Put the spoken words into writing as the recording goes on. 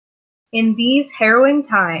In these harrowing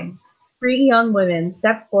times, 3 young women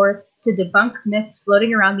step forth to debunk myths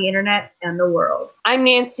floating around the internet and the world. I'm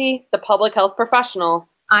Nancy, the public health professional.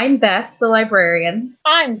 I'm Bess, the librarian.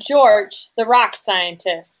 I'm George, the rock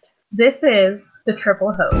scientist. This is The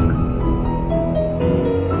Triple Hoax.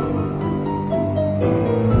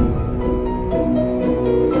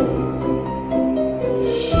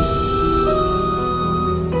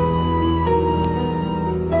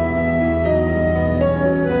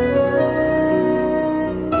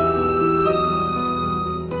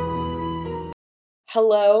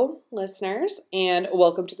 Hello, listeners, and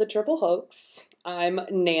welcome to The Triple Hoax. I'm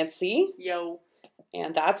Nancy. Yo.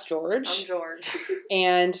 And that's George. I'm George.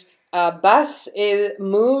 And Bess is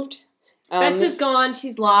moved. Bess is gone.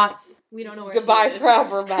 She's lost. We don't know where goodbye she is.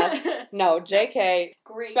 forever, Bess. No, JK.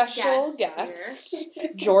 Great Special guest.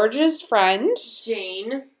 George's friend.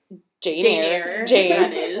 Jane Eyre.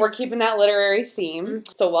 Jane. We're keeping that literary theme.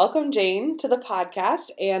 Mm-hmm. So welcome, Jane, to the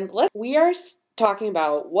podcast. And we are talking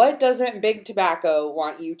about what doesn't Big Tobacco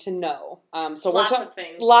want you to know. Lots of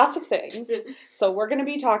things. Lots of things. So we're going to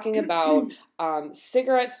be talking about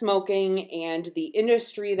cigarette smoking and the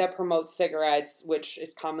industry that promotes cigarettes, which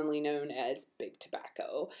is commonly known as Big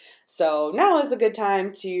Tobacco. So now is a good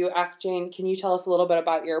time to ask Jane, can you tell us a little bit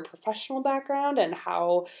about your professional background and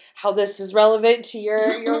how this is relevant to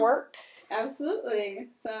your work? Absolutely.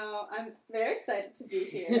 So I'm very excited to be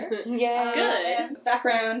here. Yeah. Good. I have a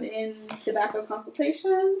background in tobacco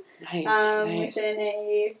consultation. Nice. Within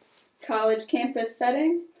a college campus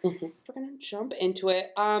setting. Mm-hmm. We're going to jump into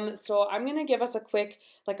it. So I'm going to give us a quick,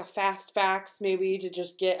 a fast facts maybe to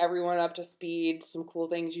just get everyone up to speed. Some cool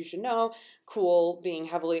things you should know. Cool being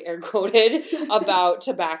heavily air quoted about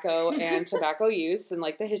tobacco and tobacco use and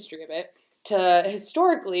the history of it.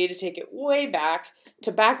 Historically, to take it way back,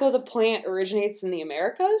 tobacco, the plant, originates in the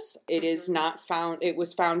Americas. It is not found, it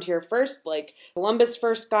was found here first. Columbus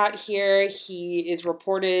first got here, he is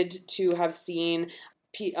reported to have seen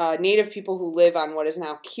native people who live on what is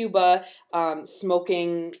now Cuba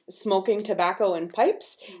smoking tobacco in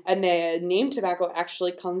pipes. And the name tobacco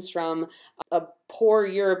actually comes from a poor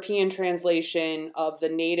European translation of the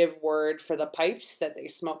native word for the pipes that they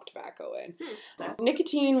smoke tobacco in.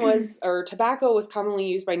 Tobacco was commonly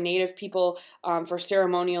used by native people for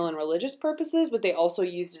ceremonial and religious purposes, but they also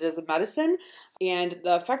used it as a medicine. And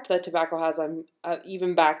the effect that tobacco has on,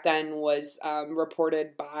 even back then, was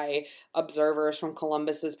reported by observers from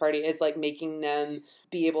Columbus's party is making them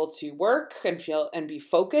be able to work and feel and be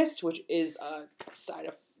focused, which is a side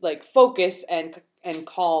of focus and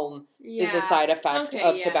calm is a side effect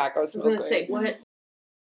of tobacco smoking. I was going to say, what?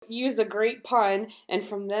 Use a great pun, and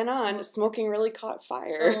from then on, smoking really caught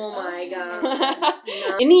fire. Oh my god.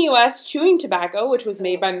 No. In the U.S., chewing tobacco, which was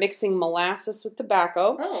made by mixing molasses with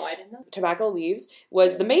tobacco, I didn't know. Tobacco leaves,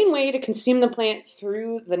 was the main way to consume the plant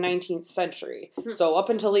through the 19th century. So up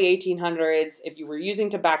until the 1800s, if you were using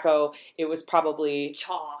tobacco, it was probably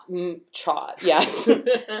chaw, yes.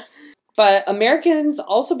 But Americans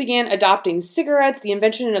also began adopting cigarettes. The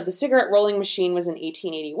invention of the cigarette rolling machine was in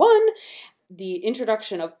 1881. The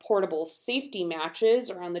introduction of portable safety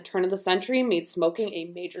matches around the turn of the century made smoking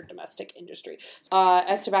a major domestic industry.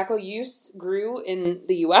 As tobacco use grew in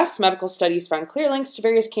the U.S., medical studies found clear links to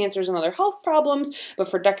various cancers and other health problems, but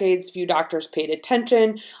for decades, few doctors paid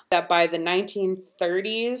attention. That by the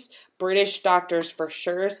 1930s, British doctors for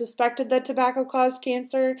sure suspected that tobacco caused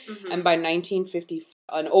cancer, and by 1950,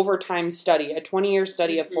 an overtime study, a 20-year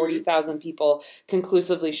study of 40,000 people,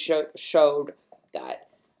 conclusively showed that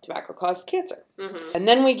tobacco caused cancer. And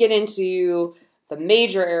then we get into the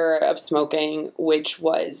major era of smoking, which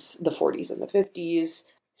was the 40s and the 50s.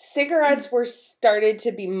 Cigarettes were started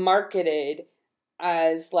to be marketed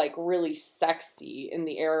as really sexy in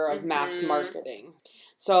the era of mass marketing.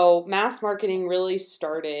 So mass marketing really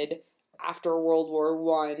started after World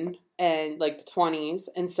War I and the 20s,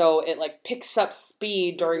 and so it picks up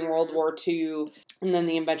speed during World War II, and then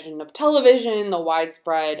the invention of television, the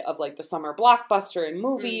widespread of the summer blockbuster and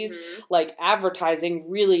movies, advertising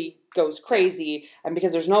really goes crazy, and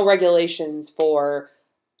because there's no regulations for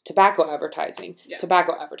tobacco advertising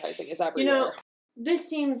is everywhere. This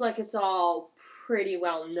seems like it's all pretty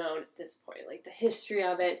well known at this point, the history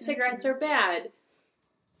of it. Cigarettes are bad.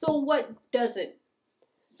 So what doesn't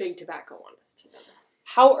Big Tobacco want us to know?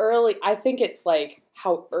 How early, I think it's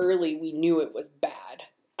how early we knew it was bad.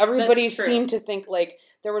 Everybody seemed to think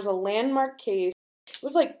there was a landmark case. It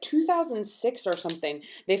was 2006 or something.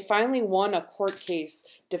 They finally won a court case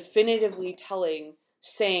definitively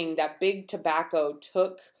saying that Big Tobacco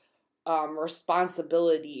took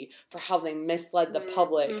responsibility for how they misled the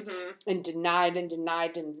public and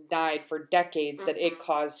denied for decades that it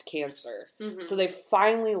caused cancer. So they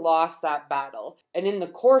finally lost that battle. And in the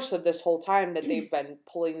course of this whole time that they've been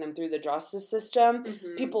pulling them through the justice system,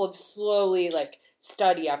 people have slowly, like,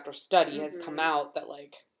 study after study has come out that,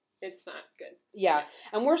 like... It's not good. Yeah.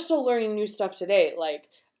 And we're still learning new stuff today. Like,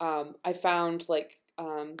 I found, like,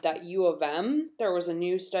 that U of M, there was a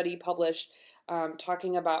new study published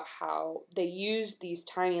talking about how they used these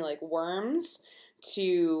tiny, like, worms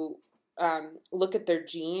to look at their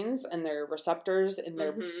genes and their receptors in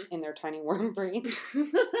their tiny worm brains.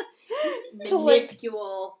 To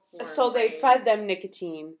minuscule So they fed them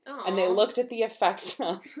nicotine, and they looked at the effects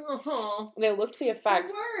of. They looked at the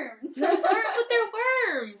effects. Worms. But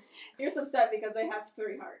they're worms. You're upset because they have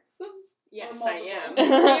 3 hearts. Yes, I am.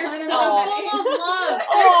 They're so so full of love.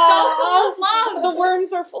 They're so full of love. The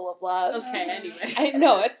worms are full of love. Okay, anyway. I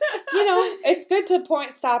know, it's, it's good to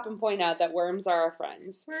stop and point out that worms are our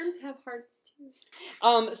friends. Worms have hearts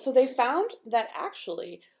too. So they found that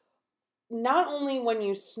actually, not only when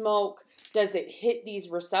you smoke does it hit these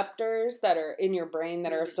receptors that are in your brain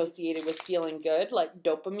that are associated with feeling good, like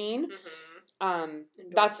dopamine.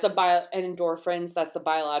 That's the and endorphins. That's the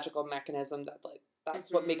biological mechanism that, like,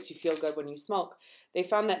 that's what makes you feel good when you smoke. They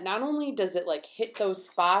found that not only does it, like, hit those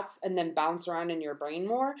spots and then bounce around in your brain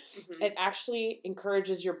more, it actually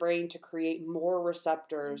encourages your brain to create more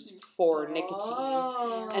receptors for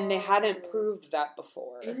nicotine. And they hadn't proved that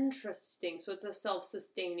before. Interesting. So it's a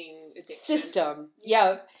self-sustaining addiction. System.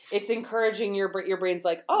 Yeah. It's encouraging your brain's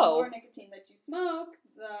like, The oh. more nicotine that you smoke,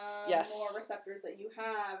 the more receptors that you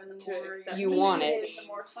have, and the more you want it. The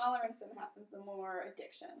more tolerance it happens, the more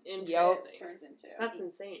addiction Interesting. it turns into. That's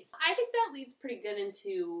insane. I think that leads pretty good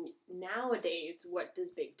into nowadays, what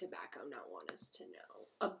does big tobacco now want us to know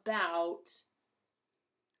about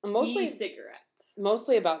Mostly e-cigarettes?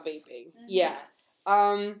 Mostly about vaping. Yeah. Yes.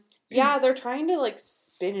 Yeah, they're trying to, like,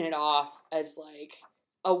 spin it off as, like,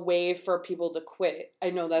 a way for people to quit.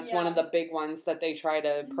 I know that's one of the big ones that they try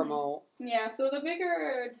to promote. Yeah, so the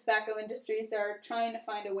bigger tobacco industries are trying to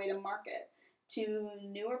find a way to market to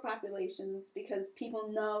newer populations because people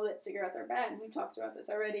know that cigarettes are bad. We've talked about this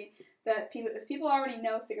already, that if people already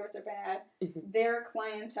know cigarettes are bad, their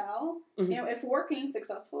clientele, if working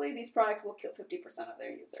successfully, these products will kill 50% of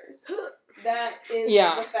their users. That is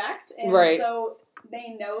the fact. And so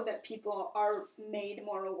they know that people are made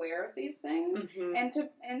more aware of these things. And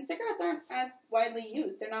cigarettes aren't as widely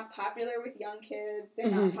used. They're not popular with young kids. They're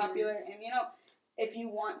not popular. And, if you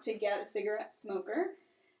want to get a cigarette smoker,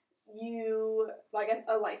 like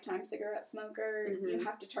a lifetime cigarette smoker, you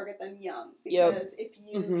have to target them young. Because if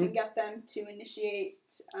you can get them to initiate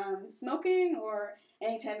smoking or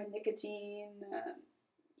any type of nicotine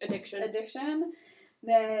addiction,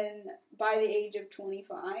 then by the age of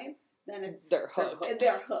 25, then they're hooked.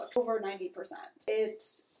 They're hooked. Over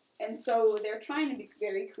 90%. And so they're trying to be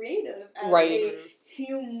very creative as a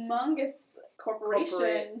humongous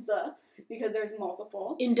corporations because there's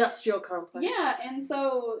multiple. Industrial complex. Yeah, and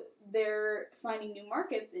so they're finding new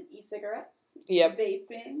markets in e-cigarettes,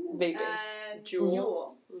 vaping, and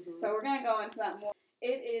Juul. So we're going to go into that more.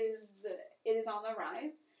 It is on the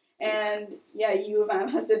rise. And U of M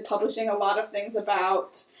has been publishing a lot of things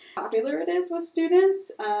about how popular it is with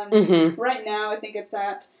students. Right now, I think it's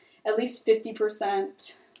at least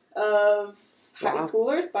 50% of high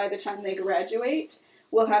schoolers by the time they graduate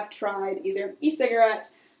will have tried either an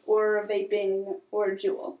e-cigarette or vaping or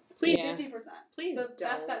Juul. 50%. Please so don't.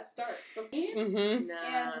 That's that start.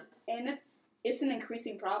 Nah. And it's an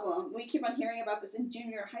increasing problem. We keep on hearing about this in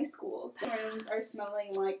junior high schools. Rooms are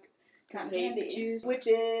smelling like cotton candy, juice. Which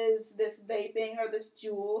is this vaping or this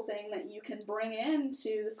Juul thing that you can bring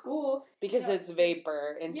into the school. Because it's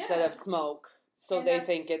vapor instead of smoke, so they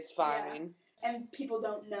think it's fine. And people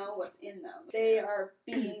don't know what's in them. They are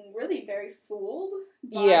being really very fooled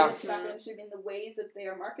by the tobacco industry in the ways that they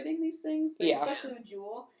are marketing these things, especially with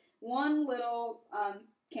Juul. One little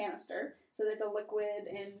canister, so there's a liquid,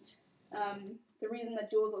 and the reason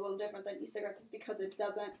that Juul is a little different than e-cigarettes is because it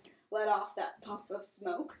doesn't let off that puff of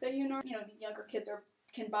smoke that the younger kids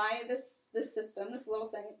can buy this system, this little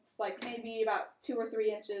thing. It's like maybe about 2 or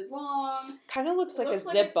 3 inches long. Kind of looks like a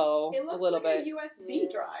Zippo it looks a little like bit. a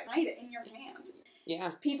USB drive. Hide it in your hand.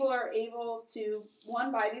 Yeah. People are able to,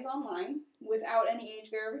 buy these online without any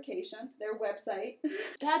age verification. Their website.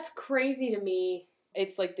 That's crazy to me.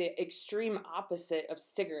 It's like the extreme opposite of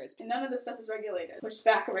cigarettes. And none of this stuff is regulated. Push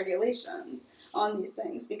back regulations on these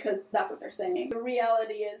things because that's what they're saying. The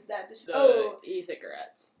reality is that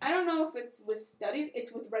e-cigarettes. I don't know if it's with studies.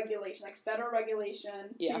 It's with regulation, like federal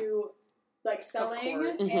regulation to like selling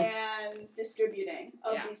course. and distributing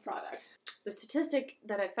of Yeah. these products. The statistic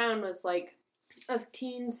that I found was like of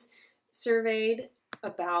teens surveyed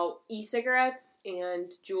about e-cigarettes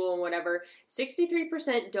and Juul and whatever,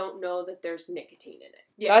 63% don't know that there's nicotine in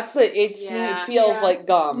it. That's it feels Yeah. like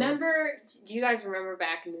gum. Remember, do you guys remember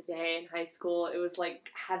back in the day in high school, it was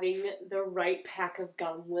like having the right pack of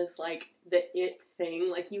gum was like the it thing.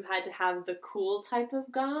 Like you had to have the cool type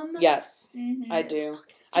of gum. Yes, Mm-hmm. I do.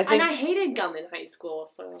 And I hated gum in high school,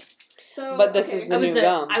 so So, But this is the new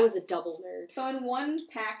gum. I was a double nerd. So in one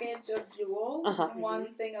package of Juul, Uh-huh. and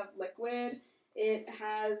one thing of liquid, it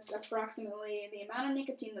has approximately the amount of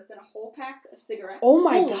nicotine that's in a whole pack of cigarettes. Oh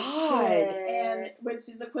my Holy god. shit. And which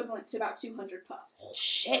is equivalent to about 200 puffs.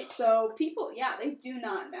 Shit. So people, they do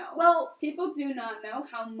not know. Well, People do not know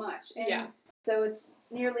how much. And Yeah. so it's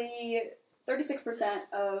nearly 36%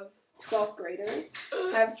 of 12th graders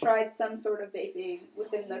have tried some sort of vaping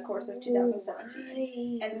within the course of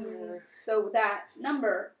 2017. And so that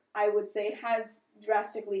number, I would say, has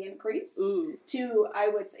drastically increased to, I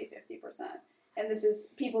would say, 50%. And this is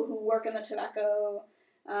people who work in the tobacco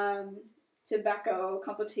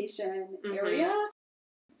consultation area.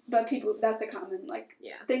 But people, that's a common,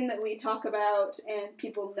 thing that we talk about, and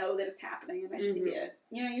people know that it's happening, and I see it.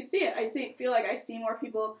 You see it. Feel like I see more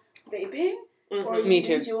people vaping or Me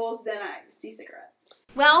using too. Juuls than I see cigarettes.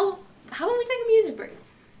 Well, how about we take a music break?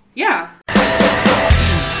 Yeah.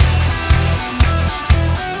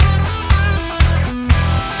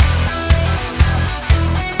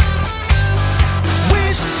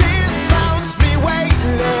 Wishes bounce me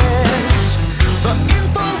weightless. The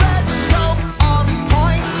infrared scope on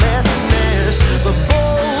pointlessness. The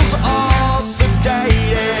bulls are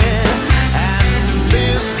sedated, and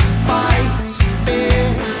this fight's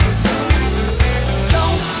fixed.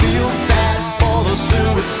 Don't feel bad for the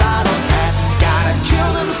suicidal cats. Gotta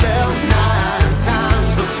kill themselves 9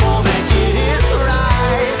 times before they get it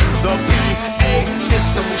right. The PA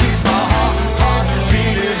system keeps my heart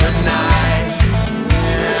beating the night.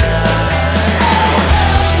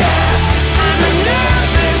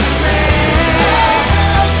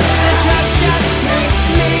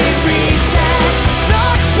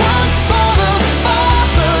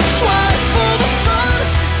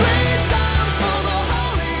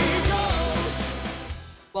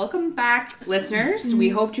 Welcome back, listeners. We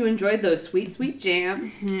hope you enjoyed those sweet, sweet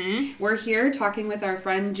jams. We're here talking with our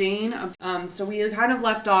friend Jane. So we kind of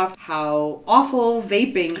left off how awful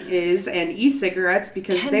vaping is and e-cigarettes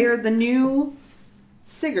because they are the new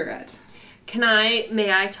cigarette.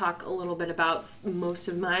 May I talk a little bit about most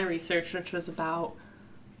of my research, which was about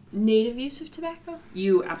native use of tobacco?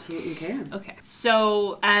 You absolutely can. Okay.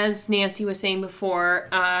 So, as Nancy was saying before,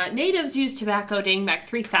 natives used tobacco dating back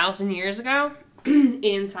 3,000 years ago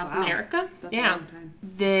in South America. That's a long time.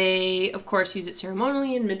 They, of course, use it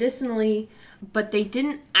ceremonially and medicinally, but they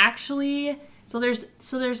didn't actually... So there's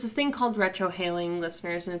this thing called retrohaling,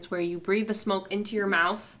 listeners, and it's where you breathe the smoke into your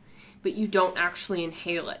mouth, but you don't actually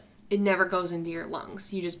inhale it. It never goes into your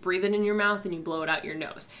lungs. You just breathe it in your mouth and you blow it out your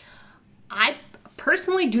nose. I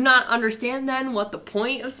personally do not understand then what the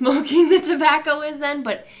point of smoking the tobacco is then,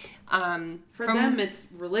 but For them, it's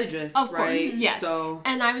religious, of right? course, yes. So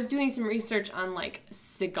And I was doing some research on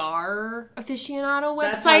cigar aficionado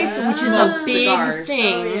That's how you websites, which is smoke a big cigars.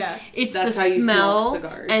 thing. Oh, yes. It's That's the how you smell smoke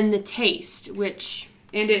cigars. and the taste, which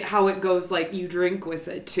and how it goes, you drink with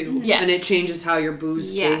it too. Yes. And it changes how your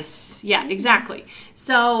booze tastes. yes, yeah, exactly.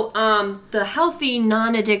 So the healthy,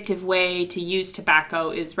 non-addictive way to use tobacco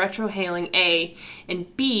is retrohaling A,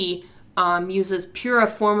 and B use as pure a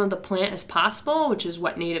form of the plant as possible, which is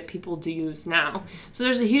what native people do use now. So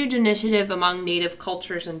there's a huge initiative among native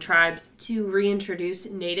cultures and tribes to reintroduce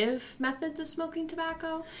native methods of smoking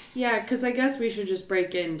tobacco. Yeah, because I guess we should just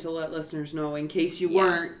break in to let listeners know in case you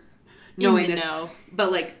weren't knowing In the this. know.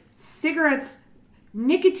 But cigarettes,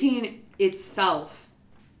 nicotine itself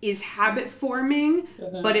is habit forming,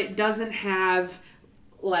 but it doesn't have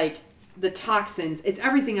the toxins. It's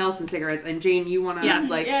everything else in cigarettes. And Jane, you want to Yes,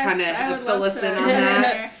 kind I of would fill love us to in on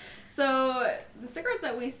that? So the cigarettes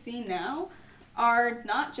that we see now are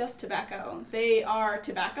not just tobacco. They are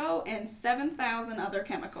tobacco and 7,000 other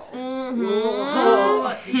chemicals.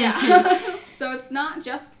 So, yeah. So it's not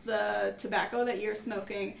just the tobacco that you're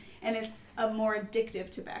smoking, and it's a more addictive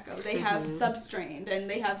tobacco. They have substrained, and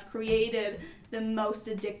they have created the most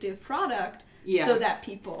addictive product so that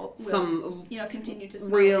people will, continue to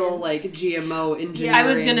smoke. Real, GMO engineering. I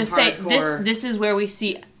was going to say, hardcore. this is where we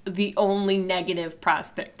see the only negative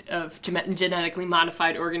prospect of genetically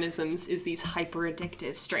modified organisms is these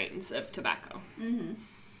hyper-addictive strains of tobacco.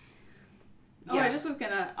 Oh, I just was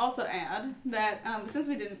gonna also add that since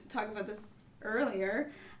we didn't talk about this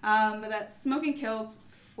earlier, that smoking kills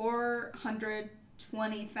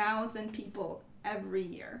 420,000 people every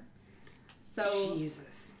year. So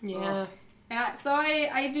Jesus. Yeah. So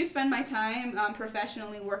I do spend my time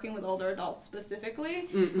professionally working with older adults specifically,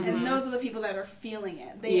 and those are the people that are feeling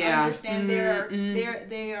it. They understand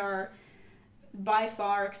they are by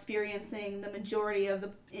far experiencing the majority of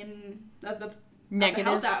the Negative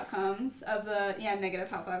health outcomes negative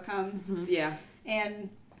health outcomes. Yeah. And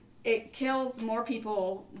it kills more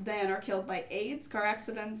people than are killed by AIDS, car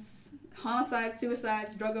accidents, homicides,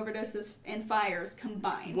 suicides, drug overdoses, and fires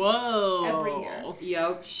combined. Whoa. Every year.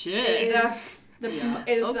 Yep. Shit. It is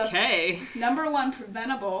okay. the number one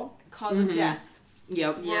preventable cause of death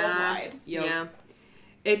Yep. worldwide. Yep. Yeah.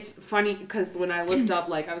 It's funny because when I looked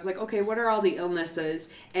up, I was like, okay, what are all the illnesses?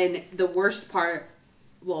 And the worst part,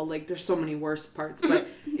 well, there's so many worst parts, but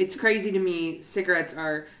it's crazy to me, cigarettes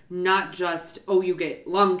are not just, you get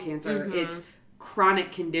lung cancer, it's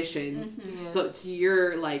chronic conditions. So it's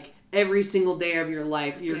every single day of your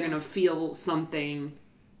life, you're going to feel something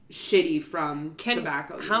shitty from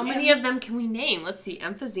tobacco use. How many of them can we name? Let's see.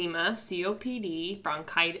 Emphysema, COPD,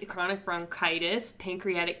 chronic bronchitis,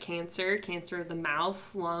 pancreatic cancer, cancer of the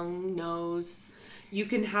mouth, lung, nose. You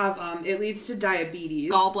can have, it leads to diabetes.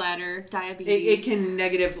 Gallbladder, diabetes. It can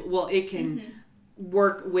it can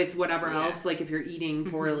work with whatever else, if you're eating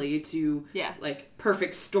poorly to,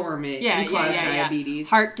 perfect storm it and cause diabetes.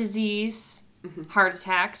 Heart disease, heart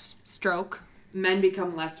attacks, stroke. Men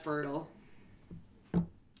become less fertile.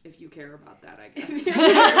 If you care about that, I guess.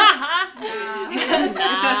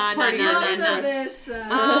 That's pretty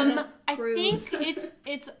I think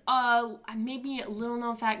it's maybe a little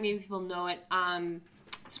known fact, maybe people know it.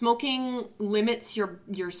 Smoking limits your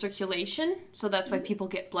circulation, so that's why people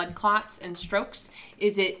get blood clots and strokes.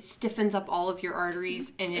 It stiffens up all of your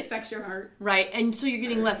arteries and it affects your heart. Right, and so you're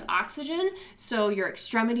getting less oxygen, so your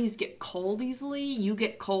extremities get cold easily. You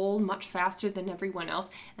get cold much faster than everyone else,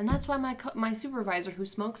 and that's why my supervisor who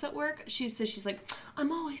smokes at work, she says, she's like,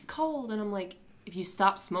 I'm always cold, and I'm like, if you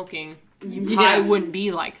stop smoking, you probably wouldn't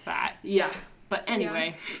be like that. Yeah. But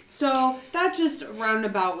anyway. So that's just a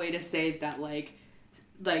roundabout way to say that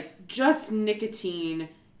just nicotine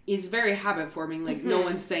is very habit forming. No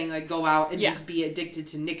one's saying go out and just be addicted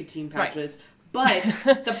to nicotine pouches. Right.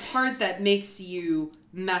 But the part that makes you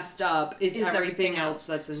messed up is everything else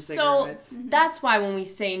that's in cigarettes. So that's why when we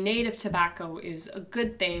say native tobacco is a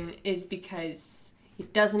good thing, is because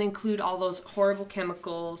it doesn't include all those horrible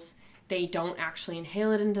chemicals. They don't actually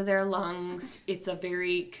inhale it into their lungs. It's a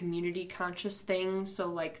very community conscious thing.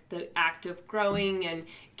 So the act of growing and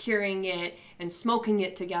curing it and smoking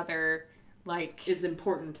it together, is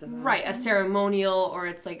important to them. Right, a ceremonial, or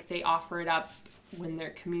it's they offer it up when they're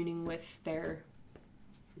communing with their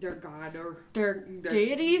god or their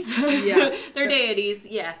deities. Yeah. Their deities,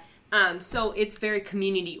 yeah. So it's very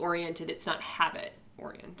community oriented. It's not habit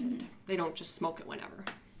oriented. They don't just smoke it whenever.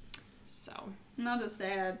 So. And I'll just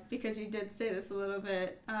add, because you did say this a little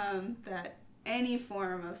bit, that any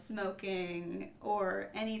form of smoking or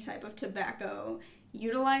any type of tobacco,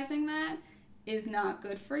 utilizing that is not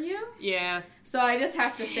good for you. Yeah. So I just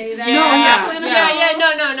have to say that.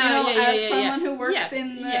 As someone who works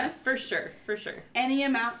in this. Yes, for sure. Any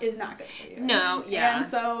amount is not good for you. No, yeah. And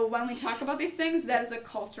so when we talk about these things, that is a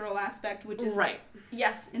cultural aspect, which is, right.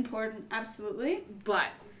 Yes, important, absolutely.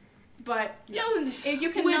 But you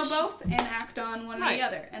can know both and act on one or the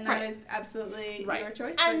other, and that is absolutely your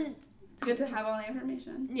choice. And it's good to have all the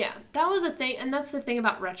information. Yeah, that was a thing, and that's the thing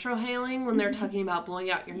about retrohaling when they're talking about blowing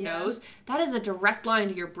out your nose. That is a direct line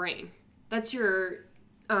to your brain. That's your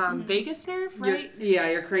vagus nerve, right?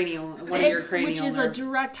 Your cranial, one of your cranial which is nerves. a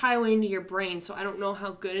direct highway into your brain. So I don't know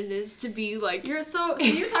how good it is to be you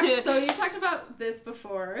talked about this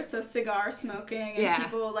before. So cigar smoking and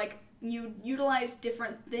people you utilize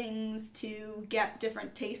different things to get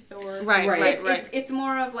different tastes, or right. It's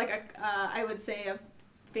more of I would say a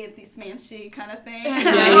fancy smancy kind of thing,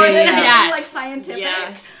 scientific.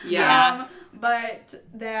 Yes. Yeah. But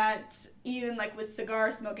that even with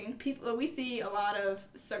cigar smoking, we see a lot of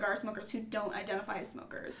cigar smokers who don't identify as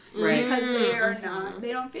smokers, right? Because they are not.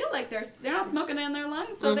 They don't feel like they're not smoking it in their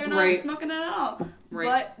lungs, so they're not smoking it at all. Right.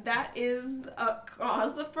 But that is a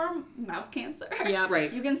cause for mouth cancer. Yeah,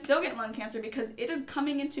 right. You can still get lung cancer because it is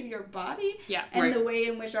coming into your body. Yeah, and the way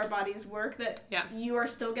in which our bodies work, that you are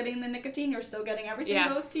still getting the nicotine, you're still getting everything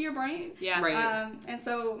goes to your brain. Yeah, right. And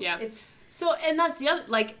so it's. So, and that's the other,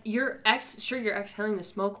 you're exhaling the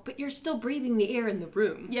smoke, but you're still breathing the air in the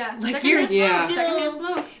room. Yeah. Secondhand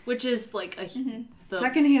smoke. Which is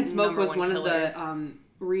secondhand smoke was one killer. of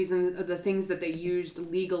the reasons, the things that they used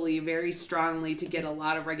legally very strongly to get a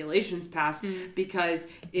lot of regulations passed, because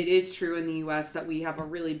it is true in the U.S. that we have a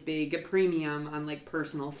really big premium on like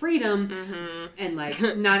personal freedom and like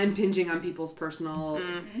not impinging on people's personal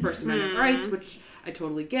First Amendment rights, which I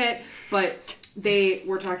totally get, but they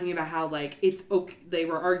were talking about how like it's okay, they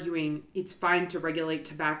were arguing it's fine to regulate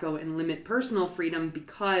tobacco and limit personal freedom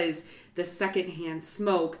because the secondhand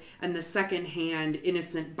smoke and the secondhand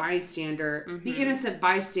innocent bystander, the innocent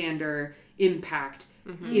bystander impact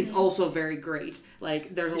is also very great.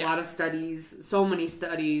 Like there's a lot of studies, so many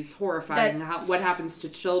studies, horrifying what happens to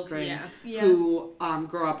children who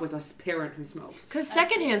grow up with a parent who smokes. Because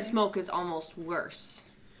secondhand smoke is almost worse.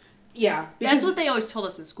 Yeah. That's what they always told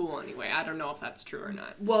us in school anyway. I don't know if that's true or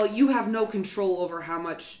not. Well, you have no control over how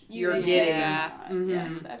much you're getting.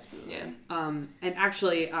 Yes, absolutely. Yeah. And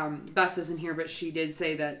actually, Bess isn't here, but she did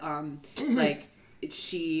say that, like,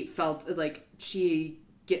 she felt like she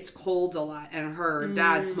gets colds a lot, and her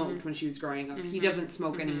dad smoked when she was growing up. He doesn't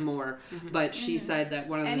smoke anymore, but she said that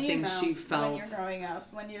one of the things she felt when you're growing up,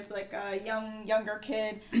 when you're like a younger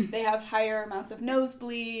kid, they have higher amounts of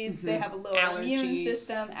nosebleeds, they have a lower immune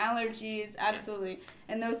system, allergies, absolutely,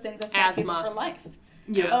 and those things affect people for life.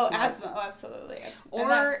 Yeah. Oh, asthma. Oh, absolutely. Or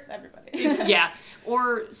and that's everybody. Yeah.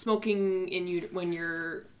 Or smoking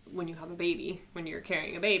when you have a baby, when you're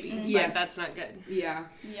carrying a baby. Yes. Like, that's not good. Yeah.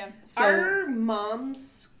 Yeah. So, our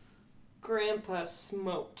mom's grandpa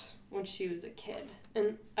smoked when she was a kid.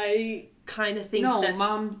 And I kind of think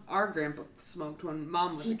our grandpa smoked when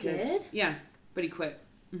Mom was a kid. He did? Yeah. But he quit.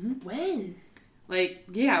 When? Like,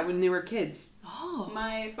 yeah, when they were kids. Oh.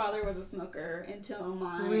 My father was a smoker until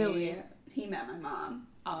he met my mom.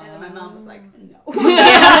 And then my mom was like, no.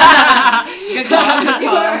 You're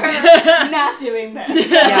not doing this.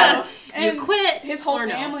 So, Yeah. And you quit. His whole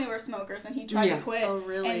family were smokers, and he tried to quit. Oh,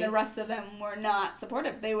 really? And the rest of them were not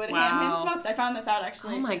supportive. They would hand him smokes. I found this out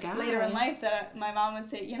actually later in life, that my mom would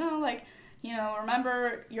say,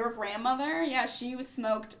 remember your grandmother? Yeah, she was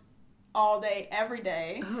smoked all day, every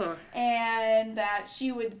day. Ugh. And that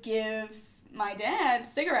she would give my dad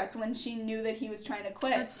cigarettes when she knew that he was trying to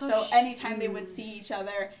quit. So anytime they would see each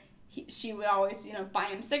other, she would always, buy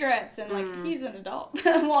him cigarettes, and like, he's an adult.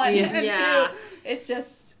 One, and two, it's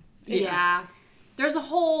just... There's a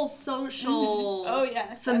whole social,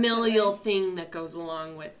 familial thing that goes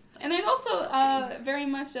along with that. And there's also very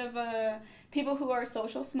much of people who are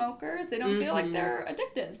social smokers. They don't feel like they're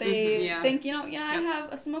addicted. They think, I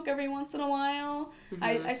have a smoke every once in a while.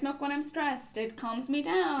 I smoke when I'm stressed. It calms me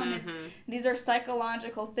down. These are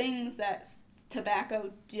psychological things that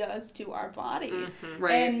tobacco does to our body,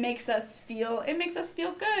 and makes us feel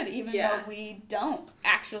good, even though we don't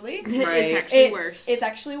actually. It's actually worse. It's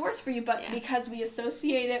actually worse for you, but because we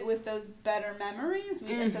associate it with those better memories,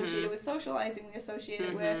 we associate it with socializing, we associate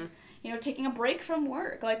it with taking a break from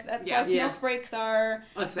work. Like, that's why smoke breaks are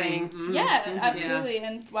a thing. Yeah, absolutely,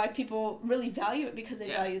 and why people really value it, because they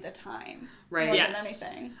value the time more than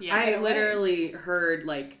anything. Yeah. I literally heard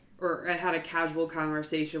or I had a casual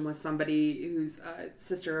conversation with somebody who's a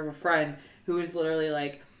sister of a friend who was literally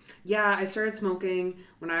like, yeah, I started smoking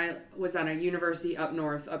when I was at a university up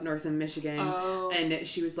north in Michigan. Oh. And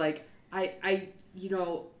she was like, I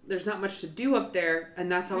there's not much to do up there,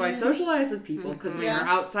 and that's how I socialize with people, because when you're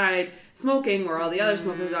outside smoking where all the other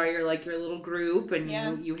smokers are, you're like your little group, and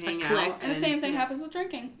you hang out. And the same thing happens with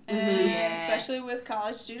drinking, and especially with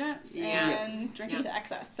college students and drinking to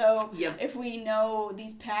excess. So if we know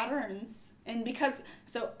these patterns, and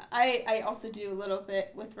I also do a little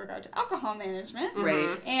bit with regard to alcohol management,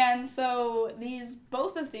 right? And so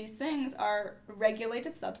both of these things are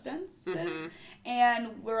regulated substances,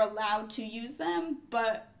 and we're allowed to use them,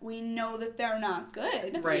 but we know that they're not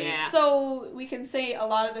good. Right. Yeah. So we can say a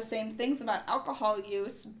lot of the same things about alcohol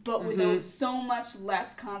use, but with so much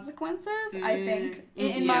less consequences. I think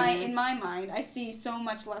in my mind, I see so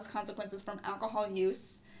much less consequences from alcohol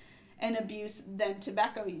use and abuse than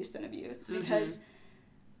tobacco use and abuse, because,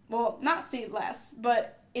 not see less,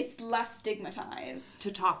 but it's less stigmatized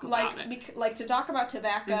to talk about it. Like to talk about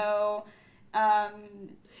tobacco.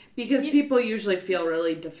 Because people usually feel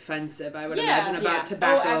really defensive, I would imagine, about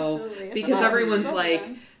tobacco. Because everyone's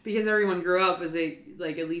because everyone grew up as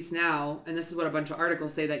at least now, and this is what a bunch of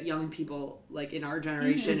articles say, that young people, like in our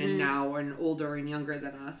generation and now, and older and younger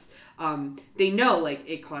than us, they know,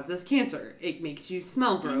 it causes cancer. It makes you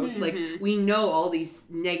smell gross. We know all these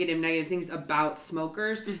negative things about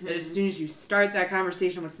smokers, that as soon as you start that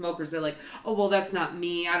conversation with smokers, they're like, oh, well, that's not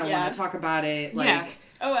me. I don't want to talk about it.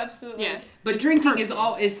 Oh, absolutely. Yeah. But it's drinking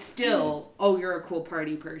is still, oh, you're a cool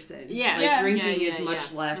party person. Yeah. Drinking is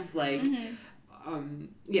much less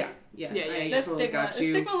Yeah, Yeah, I yeah. The totally stigma. got The you.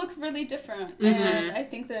 stigma looks really different, Mhm. and I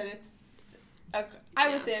think that it's, I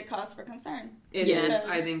would say, a cause for concern. It Yes. is,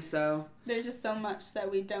 I think so. There's just so much that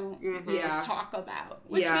we don't Yeah. talk about,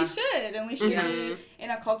 which Yeah. we should, and we should Yeah. be in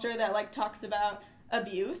a culture that like talks about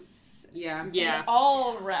abuse Yeah. Yeah. in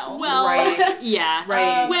all realms. Well, Right. yeah.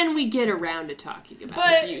 Right. When we get around to talking about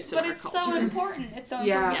but abuse in but our it's culture. so important. It's so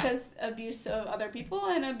Yeah. important Yeah. because abuse of other people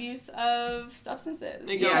and abuse of substances.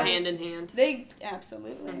 They go Yeah. hand in hand. They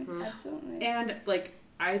absolutely, Mhm. absolutely. And, like,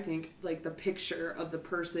 I think, like, the picture of the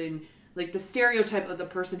person, like, the stereotype of the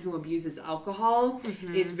person who abuses alcohol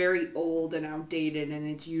is very old and outdated, and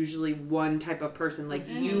it's usually one type of person. Like,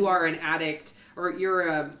 you are an addict, or you're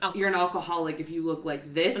an alcoholic if you look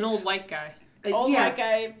like this. An old white guy. Old yeah. white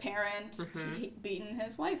guy, parent, beating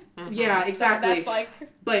his wife. Yeah, exactly. So that's like,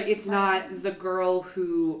 But it's not the girl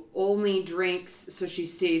who only drinks so she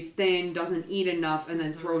stays thin, doesn't eat enough, and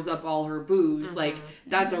then throws up all her booze. Like,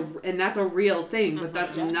 that's a real thing, but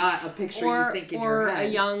that's not a picture you think in your Or head. a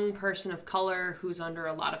young person of color who's under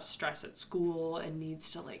a lot of stress at school and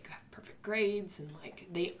needs to like have perfect grades, and like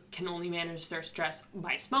they can only manage their stress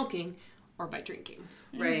by smoking or by drinking.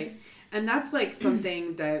 Right. And that's like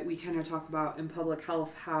something that we kind of talk about in public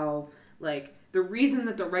health, how like the reason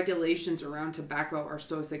that the regulations around tobacco are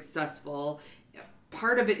so successful,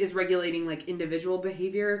 part of it is regulating like individual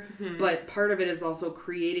behavior, but part of it is also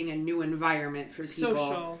creating a new environment for people.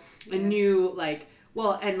 Social. A new like,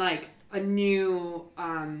 well, and like a new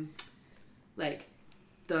like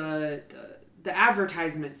the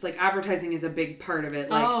advertisements, like advertising is a big part of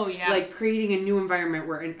it. Like, Oh, yeah. like creating a new environment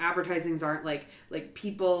where advertisings aren't like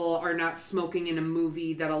people are not smoking in a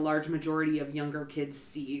movie that a large majority of younger kids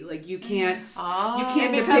see. Like you can't you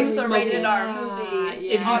can't it depict becomes a smoking. rated R movie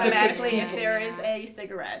Yeah. automatically Yeah. if there is a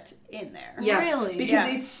cigarette in there. Yes, Really? because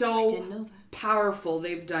Yeah. it's so Didn't know that. powerful.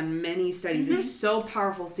 They've done many studies. It's so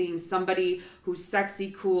powerful seeing somebody who's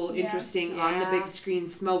sexy, cool, Yeah. interesting on the Yeah. big screen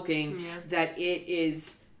smoking Yeah. that it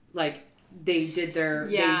is like they Yeah.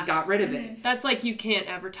 they got rid of it. That's like you can't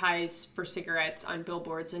advertise for cigarettes on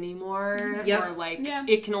billboards anymore. Yep. Or like Yeah.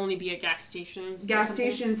 it can only be at gas stations. or Gas something.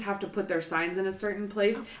 stations have to put their signs in a certain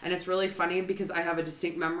place, and it's really funny because I have a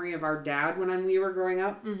distinct memory of our dad when we were growing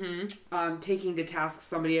up, taking to task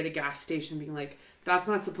somebody at a gas station, being like, "That's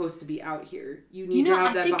not supposed to be out here. You need to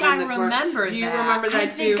have that behind the corner." remember Do you that. remember that I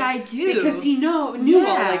too? think I do. Because he knew all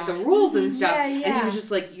Yeah. like the rules and stuff, Yeah, and he yeah. was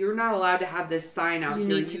just like, "You're not allowed to have this sign out You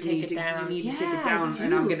here. need to take it down. You need to take Yeah, it down, I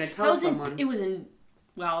and I'm do. gonna That tell was someone." it was in,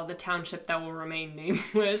 well, the township that will remain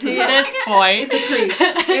nameless at this point. the creek.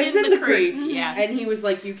 It's in the creek. Yeah. And he was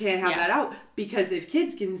like, "You can't have Yeah. that out because if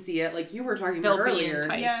kids can see it, like you were talking about They'll be earlier,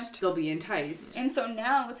 enticed. they'll be enticed." And so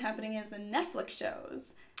now what's happening is in Netflix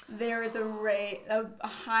shows, there is a rate of a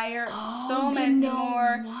higher, so many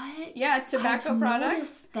more, What? yeah, tobacco I've products.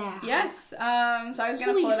 noticed that. Yes. So I was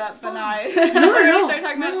gonna Holy pull it up, but fuck. now I No, already no, started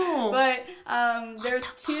talking no. about it. But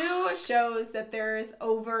there's two shows that there's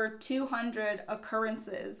over 200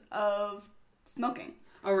 occurrences of smoking.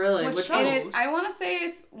 Oh, really? What Which shows? And ones? I want to say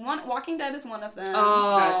it's Walking Dead is one of them.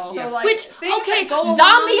 Oh. Yeah. So like Which, things okay, that go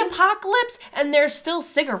zombie along- apocalypse and there's still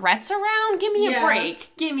cigarettes around? Give me a Yeah.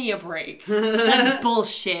 break. Give me a break. That's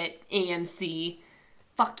bullshit, AMC.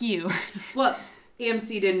 Fuck you. Well,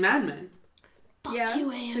 AMC did Mad Men. Fuck Yeah,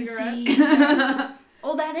 you, AMC. cigarette.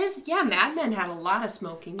 Oh, that is, yeah, Mad Men had a lot of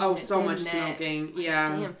smoking. Oh, in it, so much didn't it? smoking. Yeah.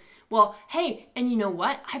 Damn. Well, hey, and you know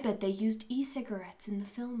what? I bet they used e-cigarettes in the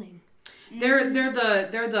filming. They're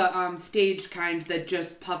the stage kind that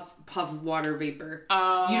just puff water vapor.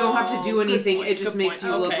 You don't have to do good anything. point, It just good makes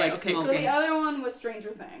point. you look Okay, like okay. So smoking. the other one was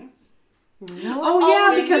Stranger Things. Oh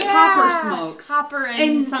yeah, because Hopper smokes. Hopper and,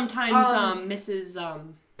 And, sometimes um, Mrs.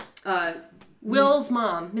 Uh, Will's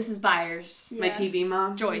mom, Mrs. Byers. my Yeah. TV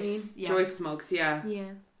mom. Joyce, you mean? yeah. Joyce smokes. Yeah.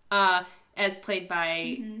 Yeah. As played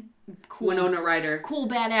by cool, Winona Ryder. cool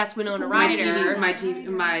badass Winona My Ryder.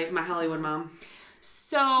 TV, my Hollywood mom.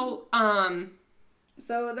 So,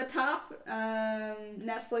 So the top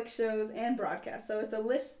Netflix shows and broadcasts. So it's a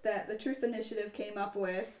list that the Truth Initiative came up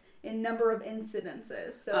with in number of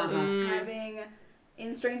incidences. So having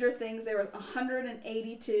in Stranger Things there were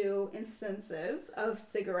 182 instances of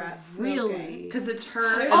cigarette smoking. really? Because it's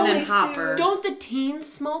her There's and only then Hopper. Don't the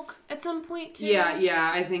teens smoke at some point too?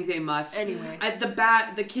 Yeah, I think they must. Anyway.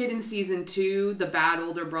 The kid in season 2, the bad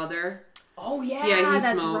older brother. Oh yeah, Yeah, he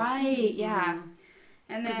that's smokes. right. Yeah.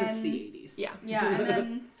 And Because then it's the 80s. Yeah. yeah, and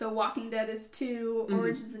then so Walking Dead is 2,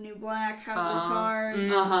 Orange is the New Black, House of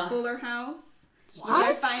Cards, Uh-huh. Fuller House. What? Which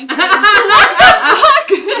I find very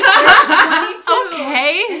interesting. There's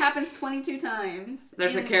Okay. It happens 22 times.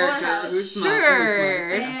 There's a in character Fuller House. who smokes.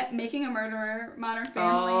 Sure. And Making a Murderer, Modern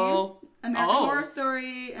Family, Oh. American Oh. Horror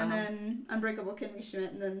Story, and then Unbreakable Kimmy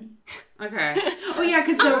Schmidt, and then Okay. Oh yeah,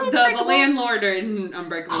 because the landlord in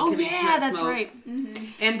Unbreakable Oh, Kimmy yeah, Schmidt that's smokes.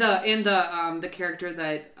 right. And the character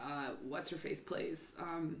that what's her face plays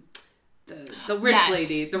the rich Yes,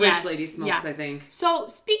 lady yes, rich lady smokes, yeah. I think. So,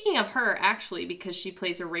 speaking of her, actually, because she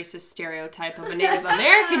plays a racist stereotype of a Native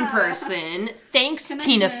American person, thanks,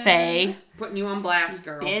 Tina Fey. Putting you on blast,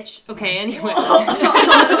 girl. Bitch. Okay, anyway.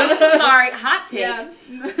 Sorry, hot take.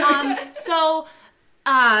 yeah. So,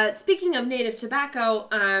 speaking of native tobacco,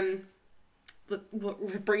 we're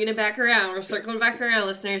bringing it back around. We're circling back around,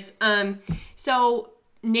 listeners. So,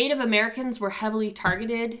 Native Americans were heavily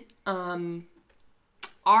targeted,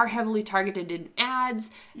 are heavily targeted in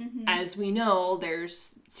ads. As we know,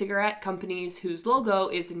 there's cigarette companies whose logo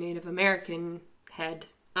is a Native American head.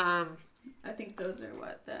 I think those are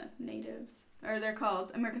what the natives, or they're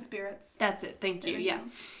called American Spirits. That's it. Thank you. There we Yeah.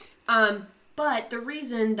 go. But the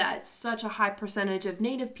reason that such a high percentage of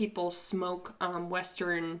Native people smoke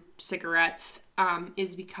Western cigarettes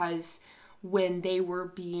is because when they were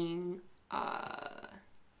being,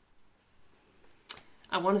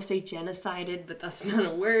 I want to say genocided, but that's not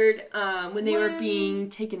a word. When they were being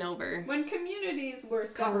taken over. When communities were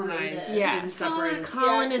separated. Colonized. Yeah. and separated.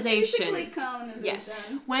 Colonization. Basically colonization. Yes.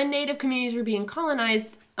 When Native communities were being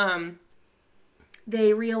colonized,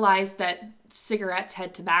 they realized that cigarettes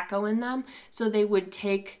had tobacco in them, so they would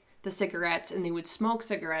take the cigarettes and they would smoke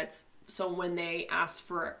cigarettes. So when they asked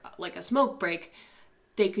for like a smoke break,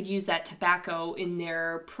 they could use that tobacco in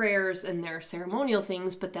their prayers and their ceremonial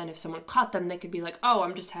things. But then if someone caught them, they could be like, "Oh,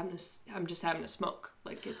 I'm just having a smoke.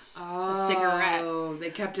 Like it's a cigarette." Oh, they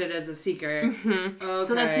kept it as a secret. Okay.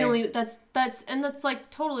 So that's the only that's like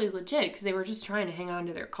totally legit because they were just trying to hang on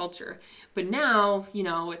to their culture. But now,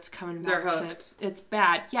 it's coming back They're to hooked. it's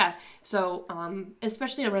bad. Yeah. So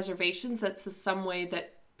especially on reservations, that's some way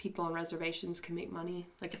that people on reservations can make money.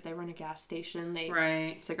 Like if they run a gas station, they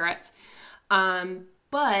Right. cigarettes.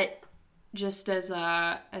 But just as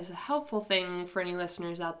a helpful thing for any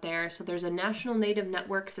listeners out there, so there's a National Native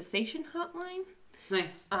Network Cessation Hotline.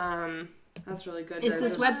 Nice. That's really good. It's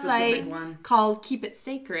There's this a specific website one. called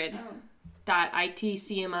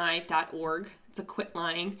keepitsacred.itcmi.org. Oh. It's a quit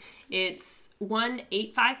line. It's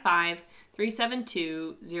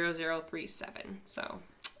 1-855-372-0037. So,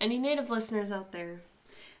 any Native listeners out there?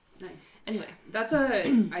 Nice. Anyway. That's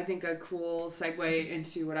I think a cool segue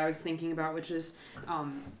into what I was thinking about, which is,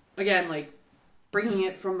 again, like bringing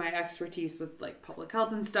it from my expertise with like public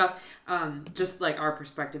health and stuff, just like our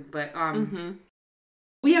perspective. But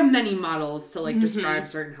we have many models to like describe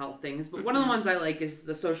certain health things, but one of the ones I like is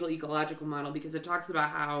the social ecological model because it talks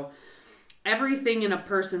about how everything in a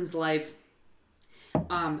person's life,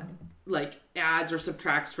 like adds or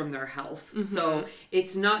subtracts from their health. So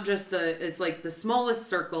it's not just it's like the smallest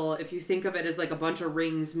circle. If you think of it as like a bunch of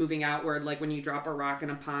rings moving outward, like when you drop a rock in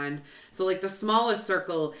a pond. So like the smallest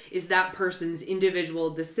circle is that person's individual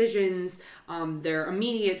decisions, their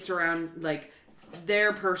immediate like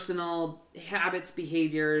their personal habits,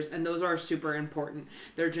 behaviors, and those are super important.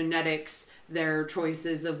 Their genetics, their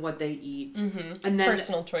choices of what they eat. And then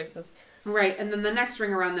Personal choices. right, and then the next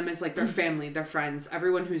ring around them is like their family, their friends,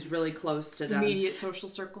 everyone who's really close to them. Immediate social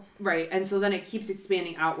circle. Right, and so then it keeps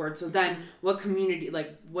expanding outward. So then what community,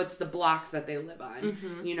 like what's the block that they live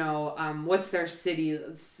on? What's their city,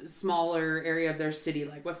 smaller area of their city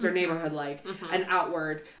like? What's their neighborhood like? And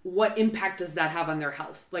outward, what impact does that have on their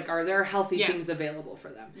health? Like are there healthy things available for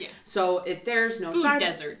them? Yeah. So if there's no Food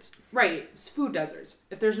deserts. Right, it's food deserts.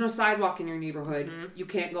 If there's no sidewalk in your neighborhood, you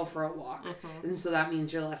can't go for a walk. And so that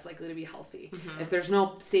means you're less likely to be healthy. If there's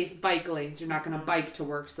no safe bike lanes, you're not going to bike to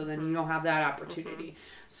work, so then you don't have that opportunity.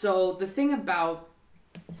 So the thing about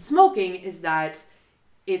smoking is that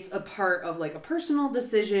it's a part of like a personal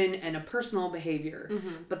decision and a personal behavior.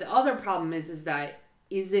 But the other problem is that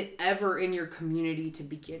is it ever in your community to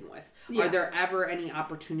begin with? Yeah. Are there ever any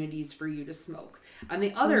opportunities for you to smoke? And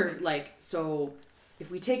the other, so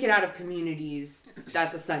if we take it out of communities,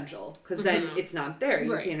 that's essential because then it's not there.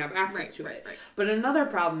 You can't have access to it. Right. But another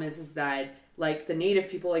problem is that like the Native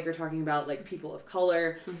people, like you're talking about, like people of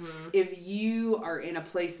color, if you are in a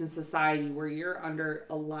place in society where you're under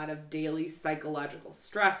a lot of daily psychological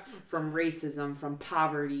stress from racism, from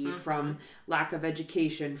poverty, from lack of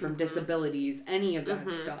education, from disabilities, any of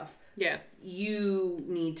that stuff, Yeah. you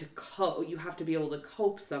need to you have to be able to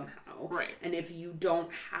cope somehow. Right. And if you don't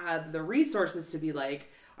have the resources to be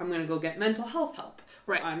like, I'm going to go get mental health help.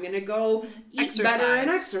 Right. I'm going to go eat better and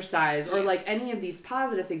exercise or like any of these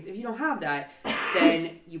positive things. If you don't have that,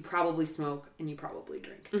 then you probably smoke and you probably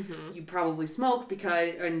drink. You probably smoke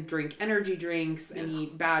and drink energy drinks and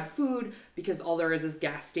eat bad food because all there is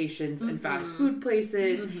gas stations and fast food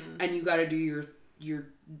places, and you got to do your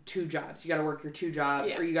 2 jobs. You got to work your 2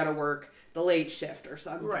 jobs, or you got to work the late shift or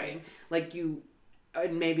something. Right. Like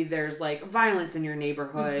and maybe there's like violence in your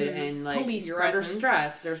neighborhood and like Police you're presence. under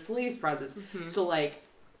stress. There's police presence. So like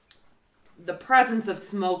the presence of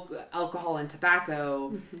smoke, alcohol, and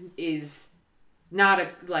tobacco is not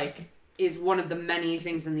is one of the many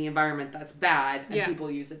things in the environment that's bad, and people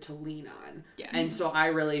use it to lean on. Yes. And so I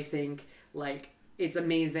really think like it's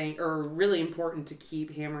amazing or really important to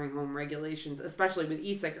keep hammering home regulations, especially with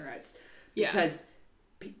e-cigarettes, because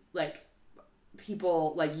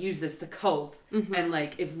people like use this to cope, and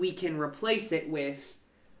like if we can replace it with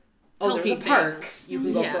Healthy there's a park, things. you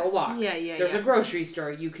can go for a walk. There's a grocery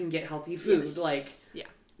store, you can get healthy food. Yes. Like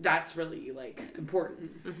that's really like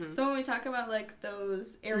important. So when we talk about like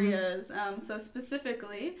those areas, so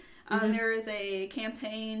specifically, there is a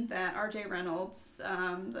campaign that R.J. Reynolds,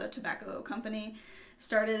 the tobacco company,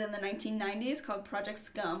 started in the 1990s called Project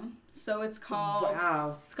Scum. So it's called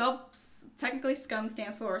technically SCUM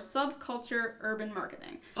stands for Subculture Urban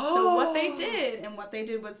Marketing. So what they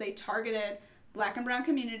did was they targeted Black and brown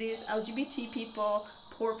communities, LGBT people,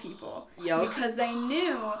 poor people. Because they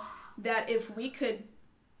knew that if we could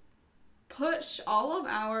push all of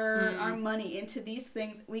our money into these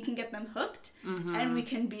things, we can get them hooked, and we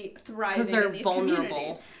can be thriving in these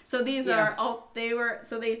communities. So these are all they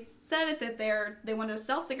said it that they wanted to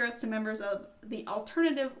sell cigarettes to members of the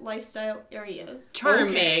alternative lifestyle areas.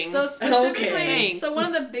 Charming. So specifically, so one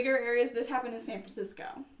of the bigger areas, this happened in San Francisco.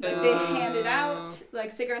 Like they handed out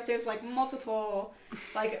like cigarettes. There's like multiple,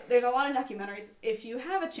 like there's a lot of documentaries. If you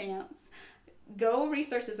have a chance, go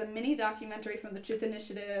research. There's a mini documentary from the Truth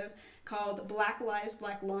Initiative called Black Lives,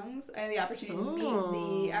 Black Lungs. I had the opportunity to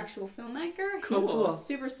meet the actual filmmaker. Cool. He's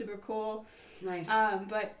super, super cool. Nice.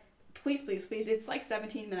 But please, it's like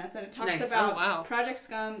 17 minutes, and it talks about Project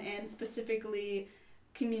Scum and specifically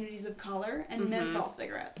communities of color and menthol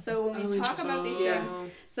cigarettes. So when we talk about these things,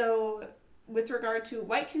 so with regard to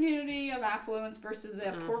white community of affluence versus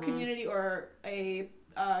a poor community or a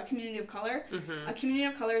community of color, a community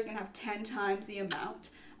of color is going to have 10 times the amount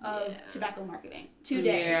of tobacco marketing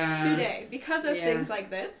today because of things like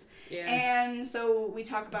this. And so we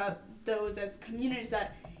talk about those as communities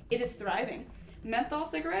that it is thriving. Menthol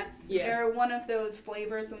cigarettes are one of those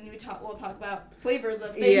flavors. When we'll talk about flavors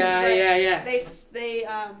of things. They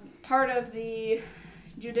part of the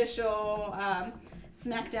judicial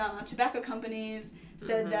smackdown on tobacco companies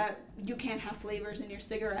said that you can't have flavors in your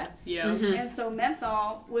cigarettes. And so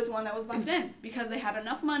menthol was one that was left in because they had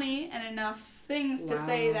enough money and enough things to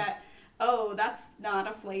say that, oh, that's not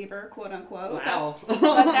a flavor, quote unquote.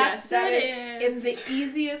 That is the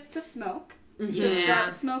easiest to smoke, to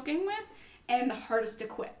start smoking with, and the hardest to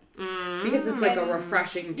quit. Because it's like a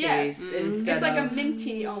refreshing taste instead it's like of... a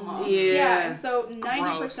minty almost. And so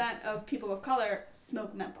 90% of people of color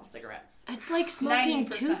smoke menthol cigarettes. It's like smoking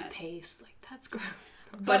 90%. toothpaste. Like, that's gross.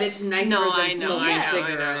 But it's nicer than smoking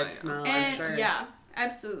cigarette smell, I'm sure. Yeah,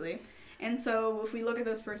 absolutely. And so if we look at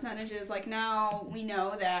those percentages, like now we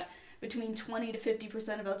know that between 20 to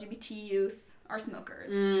 50% of LGBT youth are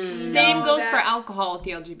smokers. Same goes for alcohol with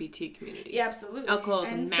the LGBT community. Yeah, absolutely. Alcohol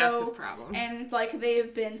is a massive problem. And like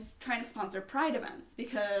they've been trying to sponsor Pride events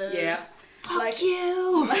because Fuck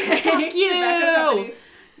you! Fuck you! Company,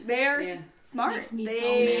 they're smart. Makes me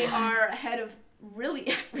They so mad. are ahead of really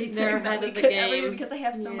everything They're that ahead we of the could game. ever do because they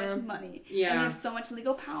have so much money and they have so much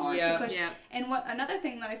legal power to push. And another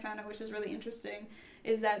thing that I found out, which is really interesting,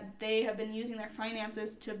 is that they have been using their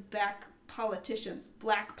finances to back politicians,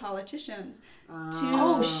 black politicians,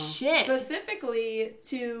 specifically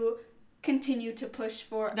to continue to push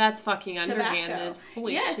for that's fucking underhanded.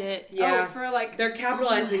 Holy shit. Yeah. For like they're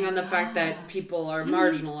capitalizing on the fact that people are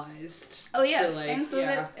marginalized. Oh yes, so, and so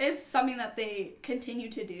that is something that they continue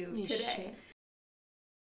to do today. Shit.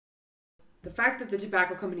 The fact that the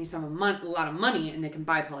tobacco companies have a lot of money and they can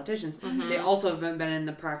buy politicians, they also have been in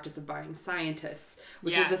the practice of buying scientists,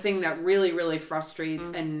 which is the thing that really, really frustrates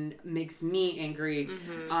and makes me angry.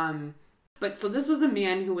 But so this was a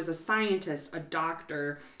man who was a scientist, a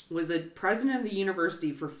doctor, was a president of the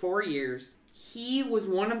university for 4 years. He was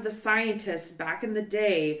one of the scientists back in the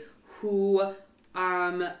day who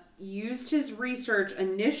used his research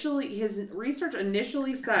initially. His research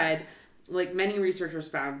initially said like many researchers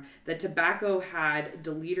found that tobacco had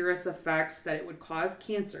deleterious effects, that it would cause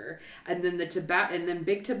cancer, and then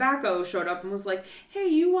big tobacco showed up and was like, "Hey,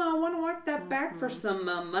 you want to walk that back for some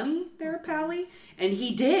money, there, Pally?" And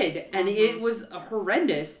he did, and it was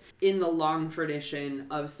horrendous in the long tradition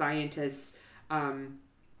of scientists.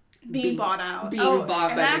 Being bought out. Being bought by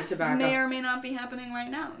big that tobacco. may or may not be happening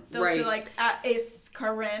right now. So Right. to like a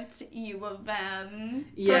current U of M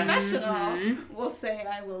Yeah. professional will say,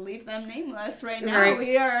 I will leave them nameless right now.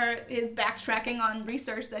 Right. Is backtracking on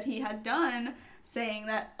research that he has done, saying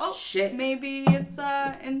that Shit. maybe it's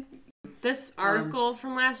in This article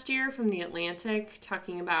from last year from The Atlantic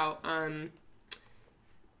talking about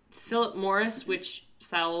Philip Morris, which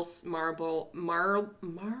sells Marlboro.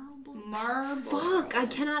 Fuck, I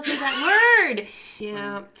cannot say that word.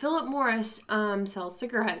 Yeah, Philip Morris sells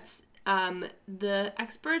cigarettes. The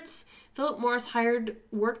experts Philip Morris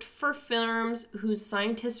worked for firms whose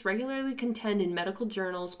scientists regularly contend in medical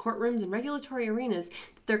journals, courtrooms, and regulatory arenas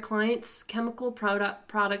that their clients' chemical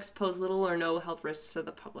products pose little or no health risks to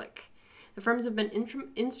the public. The firms have been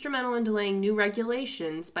instrumental in delaying new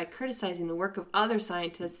regulations by criticizing the work of other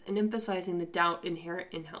scientists and emphasizing the doubt inherent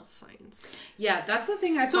in health science. Yeah, that's the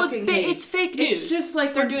thing I So fucking hate. it's fake news. It's just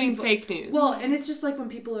like they're when doing people- fake news. Well, and it's just like when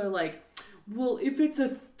people are like, well, if it's a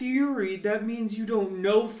theory, that means you don't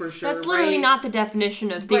know for sure. that's literally right? not the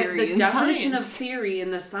definition of theory. But the in definition science. of theory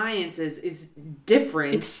in the sciences is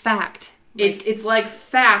different. It's fact. It's like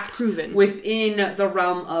fact proven within the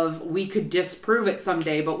realm of we could disprove it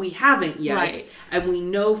someday, but we haven't yet. Right. And we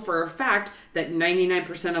know for a fact that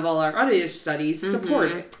 99% of all our other studies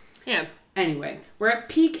support it. Yeah. Anyway, we're at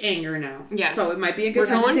peak anger now. Yes. So it might be a good We're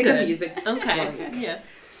time to going take a good. music. Okay. Yeah.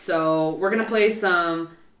 So we're going to play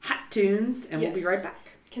some hot tunes and we'll be Yes. right back.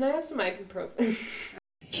 Can I have some ibuprofen?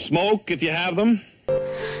 Smoke if you have them.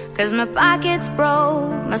 'Cause my pocket's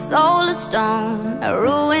broke, my soul is stone. I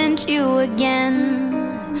ruined you again.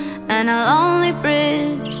 And a lonely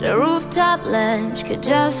bridge, a rooftop ledge could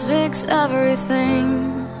just fix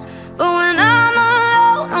everything. But when I'm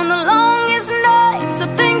alone on the longest nights, I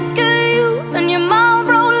think of you and your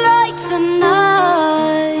Marlboro lights at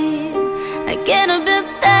night. I get a bit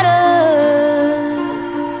better,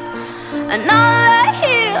 and I lay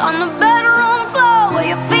here on the bedroom floor where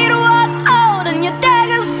your feet walk out and your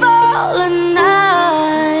daggers fall at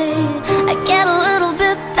night. I get a little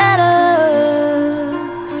bit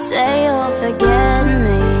better. Say you'll forget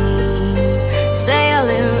me. Say you'll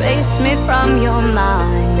erase me from your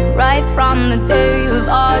mind. Right from the day of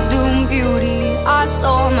our doomed beauty, I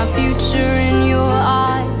saw my future in your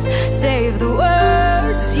eyes. Save the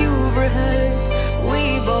words you've rehearsed.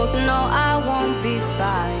 We both know I won't be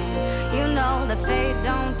fine. You know that fate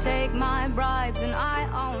don't take my bribes, and I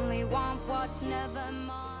only want what's never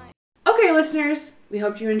mine. Okay, listeners, we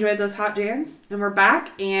hope you enjoyed those hot jams. And we're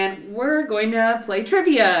back, and we're going to play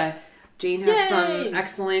trivia. Jane has some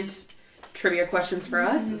excellent trivia questions for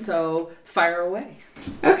us, so fire away.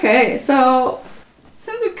 Okay, so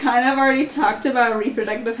since we kind of already talked about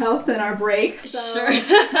reproductive health in our breaks, so Sure.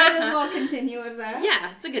 might as well continue with that. Yeah,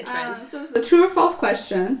 it's a good trend. So this is a true or false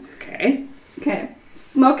question. Okay. Okay.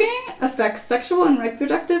 Smoking affects sexual and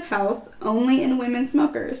reproductive health only in women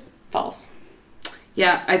smokers. False.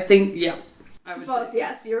 Yeah, I think, I would False, say.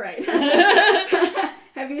 yes, you're right.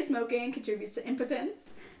 Heavy smoking contributes to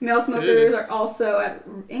impotence. Male smokers are also at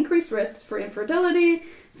increased risk for infertility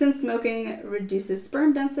since smoking reduces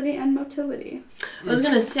sperm density and motility. I was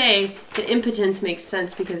gonna say the impotence makes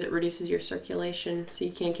sense because it reduces your circulation, so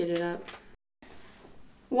you can't get it up.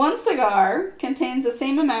 One cigar contains the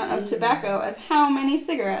same amount of tobacco as how many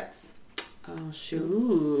cigarettes? Oh,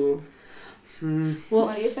 shoot. Well,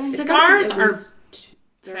 What do you think? cigars At are least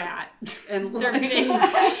fat. And They're big.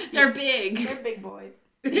 They're big. They're big boys.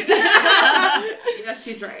 Yes,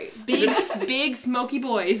 she's right. Big smoky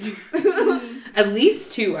boys. At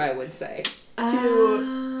least two, I would say.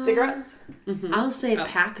 2 cigarettes? I'll say a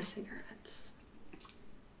pack of cigarettes.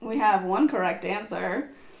 We have one correct answer.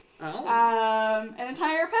 Oh. An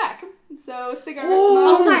entire pack. So cigar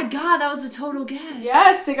Oh smoke. my god, that was a total guess.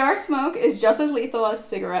 Yes, cigar smoke is just as lethal as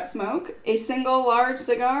cigarette smoke. A single large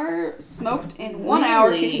cigar smoked in 1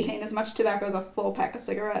 hour can Really? contain as much tobacco as a full pack of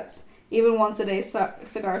cigarettes. Even once a day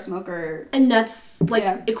cigar smoker. And that's like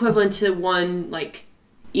Yeah. equivalent to one like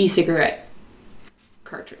e-cigarette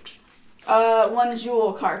cartridge. 1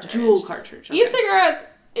 Juul cartridge. Juul cartridge. Okay. E-cigarettes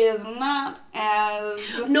is not as...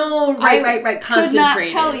 No, I right. could not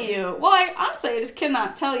Concentrated. tell you. Well, I honestly just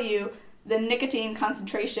cannot tell you the nicotine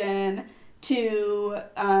concentration to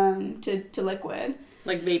liquid.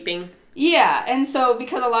 Like vaping. Yeah, and so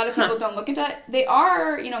because a lot of people don't look into it, they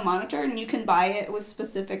are, monitored, and you can buy it with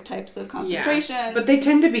specific types of concentration. But they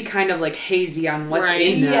tend to be kind of like hazy on what's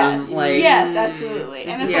in them. Yes, like, yes, absolutely.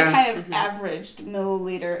 And it's like kind of averaged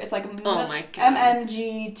milliliter. It's like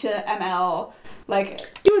mmg to ml.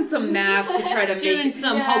 Like doing some math to try to make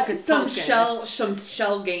some hocus pocus. some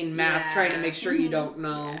shell gain math, trying to make sure you don't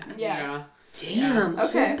know. Yes. Damn.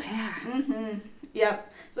 Okay. Whole pack. Yep.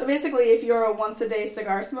 So basically, if you're a once-a-day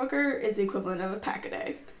cigar smoker, it's the equivalent of a pack a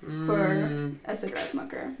day for a cigarette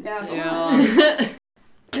smoker. Yeah.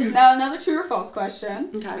 Now, another true or false question.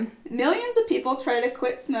 Okay. Millions of people try to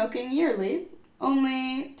quit smoking yearly.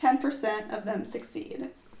 Only 10% of them succeed.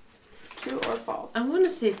 True or false? I want to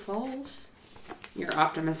say false. You're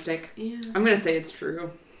optimistic. Yeah. I'm going to say it's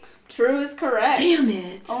true. True is correct. Damn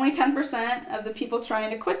it. Only 10% of the people trying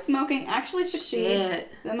to quit smoking actually succeed.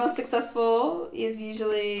 Shit. The most successful is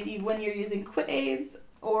usually when you're using quit aids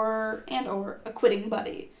or a quitting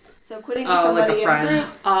buddy. So quitting with somebody like a friend. in a group.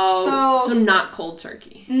 So not cold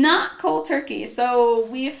turkey. Not cold turkey. So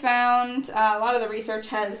we found a lot of the research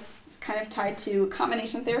has kind of tied to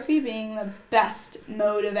combination therapy being the best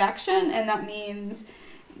mode of action, and that means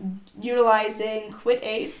utilizing quit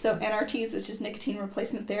aids, so NRTs, which is nicotine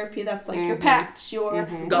replacement therapy. That's like your patch, your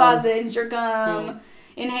lozenge, your gum,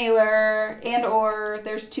 inhaler, and or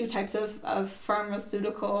there's two types of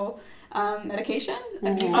pharmaceutical medication,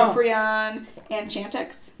 bupropion and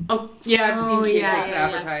Chantix. Oh, yeah, I've seen Chantix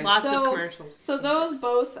advertised. Lots of commercials. So those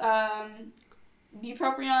both,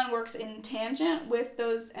 bupropion works in tangent with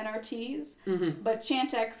those NRTs, but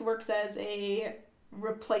Chantix works as a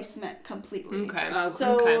replacement completely. Okay.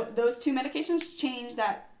 So those two medications change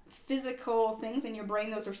that physical things in your brain,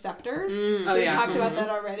 those receptors. So we talked about that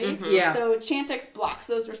already. Yeah. So Chantix blocks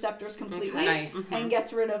those receptors completely and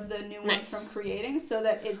gets rid of the new ones from creating, so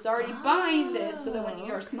that it's already binded, so that when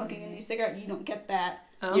you're smoking a new cigarette, you don't get that.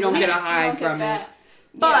 You don't get a high from it.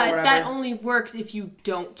 But that only works if you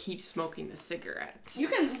don't keep smoking the cigarettes. You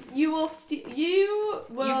can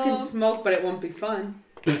smoke, but it won't be fun.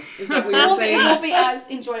 Is that what you're saying? It won't be as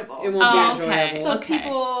enjoyable. It won't be enjoyable. Okay. So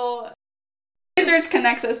people... Research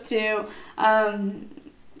connects us to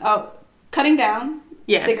cutting down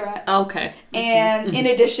cigarettes. Okay. And in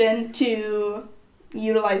addition to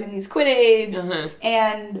utilizing these quit aids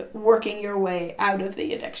and working your way out of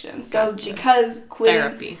the addiction. So because quitting...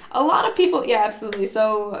 Therapy. A lot of people... Yeah, absolutely.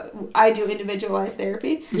 So I do individualized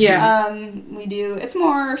therapy. Yeah. We do... It's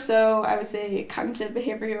more so, I would say, cognitive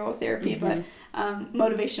behavioral therapy, but...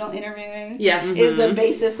 motivational interviewing is the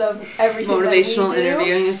basis of everything motivational that we do.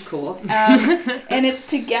 Interviewing is cool. And it's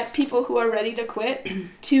to get people who are ready to quit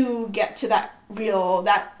to get to that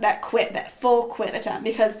full quit attempt,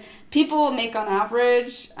 because people make on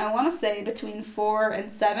average, I want to say between 4 and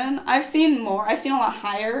 7. I've seen more. I've seen a lot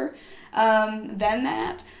higher than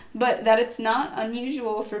that, but that it's not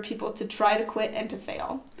unusual for people to try to quit and to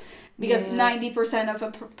fail. Because 90% of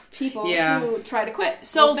people who try to quit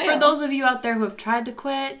So for those of you out there who have tried to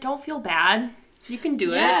quit, don't feel bad. You can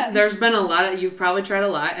do it. There's been a lot you've probably tried a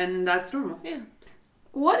lot, and that's normal. Yeah.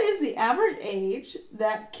 What is the average age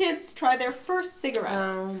that kids try their first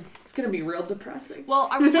cigarette? It's going to be real depressing. Well,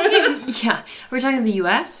 are we talking... We're talking the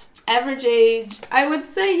U.S.? Average age, I would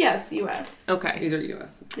say yes, U.S. Okay. These are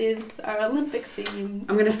U.S. These are Olympic themed.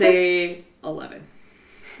 I'm going to say 11.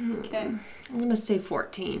 Okay. I'm going to say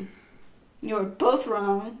 14. You're both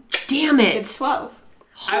wrong. Damn it. It's 12.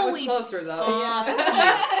 I was closer, though.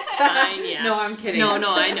 Fine, yeah. No, I'm kidding. No,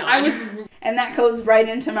 I know. And that goes right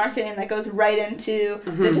into marketing. That goes right into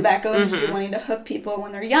the tobacco industry wanting to hook people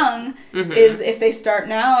when they're young. Is if they start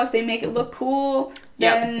now, if they make it look cool,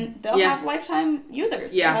 then they'll have lifetime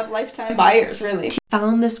users. They'll have lifetime buyers, really.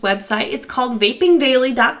 Found this website. It's called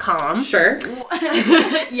vapingdaily.com. Sure.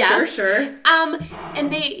 Yes. Sure. And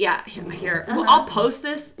they, here. Well, I'll post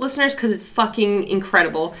this, listeners, because it's fucking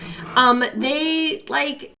incredible.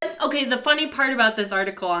 The funny part about this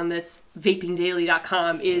article on this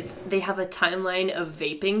vapingdaily.com is they have a timeline of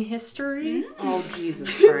vaping history. Oh, Jesus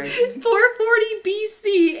Christ. 440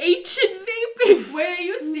 BC, ancient vaping. Wait, are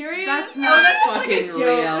you serious? That's not fucking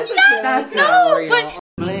real. That's not real. But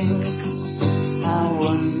I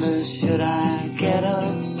wonder, should I get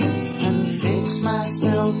up and fix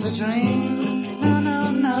myself a drink?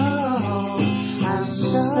 No. I'm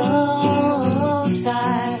so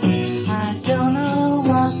tired. I don't know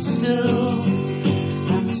what to do.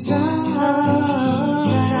 I'm so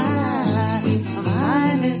tired. My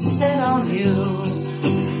mind is set on you.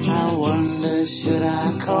 I wonder, should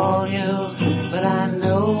I call you? But I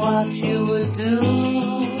know what you would do.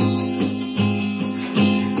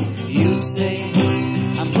 You'd say,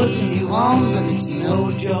 I'm putting you come on, but it's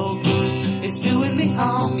no joke. It's doing me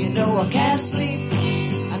harm, you know I can't sleep.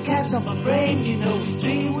 I can't stop my brain, you know, for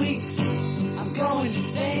 3 weeks. I'm going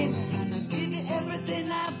insane, and I'm giving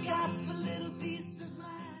everything I've got for little piece of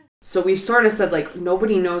mind. So we sort of said, like,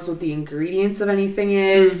 nobody knows what the ingredients of anything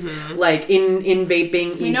is. Like, in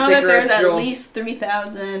vaping, We know that there's e-cigarettes, at least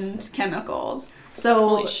 3,000 chemicals. So,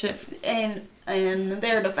 Holy shit. in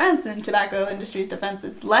their defense, in tobacco industry's defense,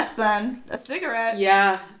 it's less than a cigarette.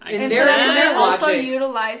 Yeah. And so that's what they're also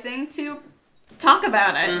utilizing to talk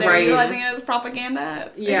about it. They're Right. utilizing it as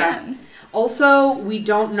propaganda again. Also, we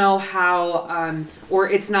don't know how, or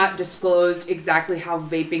it's not disclosed exactly how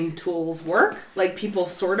vaping tools work. Like, people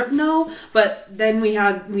sort of know, but then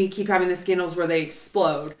we keep having the scandals where they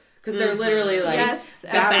explode. Because they're literally like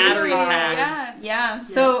battery powered. Yeah.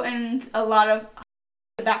 So, and a lot of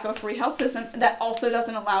tobacco-free health system that also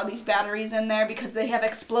doesn't allow these batteries in there because they have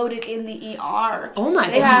exploded in the ER. Oh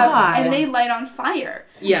my God. God. And they light on fire.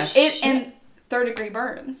 Yes. And third-degree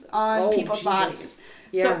burns on people's bodies.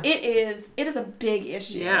 Yeah. So it is a big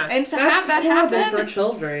issue. Yeah. And to That's have that horrible happen for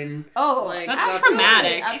children. Oh, Like, that's absolutely,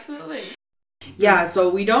 traumatic. Absolutely. Yeah, so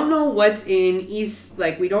we don't know what's in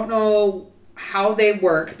we don't know how they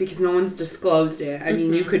work because no one's disclosed it. I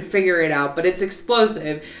mean, you could figure it out, but it's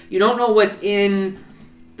explosive. You don't know what's in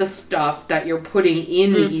the stuff that you're putting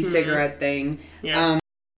in the e-cigarette thing. Yeah.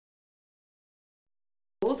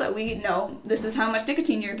 That we know this is how much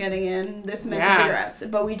nicotine you're getting in this many cigarettes,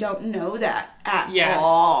 but we don't know that at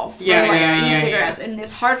all for e-cigarettes, and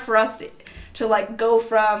it's hard for us to like go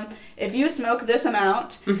from if you smoke this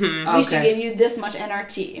amount, we should give you this much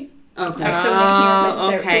NRT. Okay. So nicotine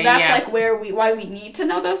replacement therapy. So that's like why we need to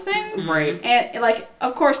know those things, right? And like,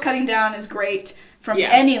 of course, cutting down is great from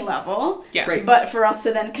any level, right. But for us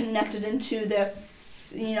to then connect it into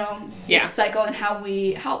this, this cycle and how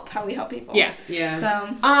we help people. Yeah.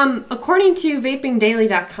 So, according to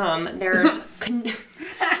vapingdaily.com, there's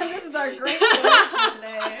this is our great source for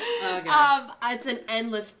today. it's an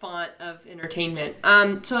endless font of entertainment.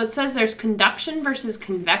 So it says there's conduction versus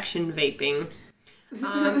convection vaping.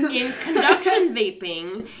 In conduction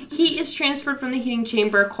vaping, heat is transferred from the heating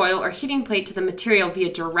chamber, coil, or heating plate to the material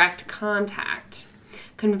via direct contact.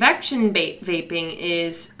 Convection vaping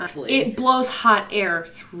is it blows hot air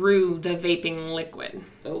through the vaping liquid.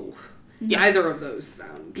 Oh, neither of those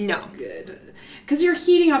sound good. Because you're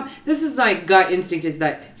heating up. This is my gut instinct: is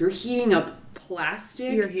that you're heating up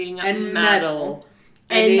plastic, you're heating up and metal.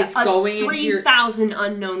 And it's going into 3,000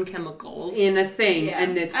 unknown chemicals in a thing,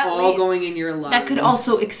 and it's all going in your lungs. That could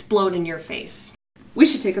also explode in your face. We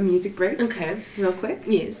should take a music break. Okay, real quick.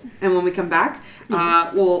 Yes. And when we come back,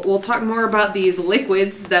 we'll talk more about these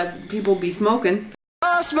liquids that people be smoking.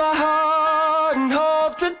 Lost my heart and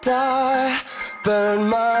hope to die. Burn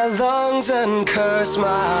my lungs and curse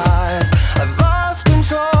my eyes. I've lost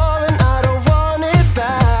control and I don't want it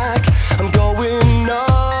back. I'm going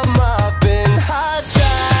numb.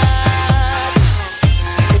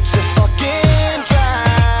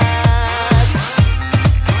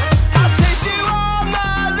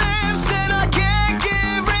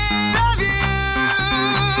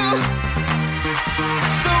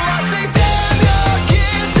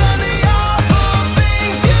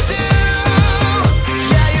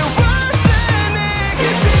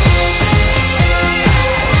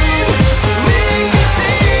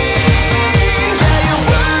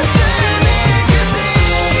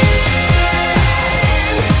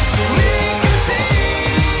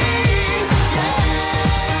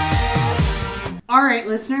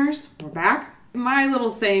 Listeners, we're back. My little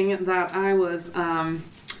thing that I was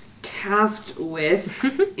tasked with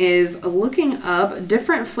is looking up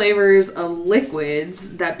different flavors of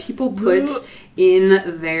liquids that people put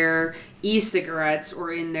in their e-cigarettes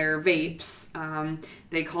or in their vapes.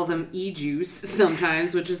 They call them e-juice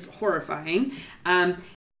sometimes, which is horrifying.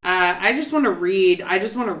 I just want to read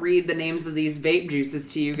the names of these vape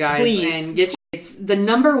juices to you guys. Please. And get it's the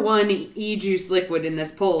number one e-juice liquid in this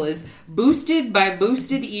poll is Boosted by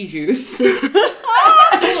Boosted e-juice.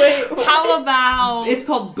 How about it's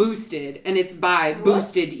called Boosted and it's by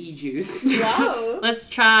Boosted e-juice. Wow. Let's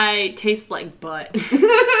try Tastes Like Butt.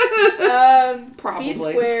 Probably.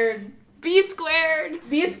 B squared.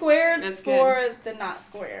 That's for good. The not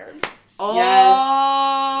squared. Oh.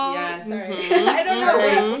 Yes. Sorry. I don't know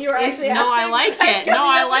what you were actually asking. No, I like it. No,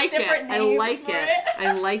 I like it. I like for it.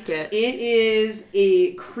 I like it. It is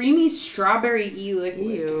a creamy strawberry e-liquid.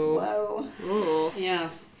 Ew. Whoa. Ooh.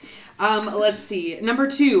 Yes. Let's see. Number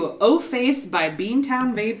 2, O Face by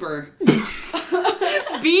Beantown Vapor.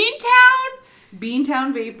 Beantown?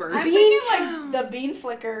 Beantown Vapor. I'm thinking like the bean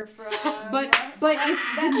flicker from. But it's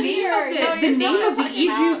the name weird. No, of the you're name not of the talking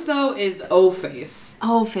e-juice though is O-Face.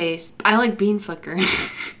 Oh, face. I like bean flicker.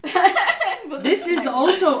 This is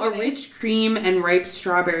also a rich cream and ripe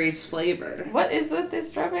strawberries flavor. What is with the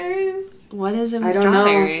strawberries? What is it I with don't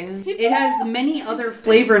strawberry? know. It has many other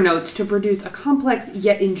flavor notes to produce a complex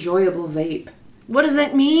yet enjoyable vape. What does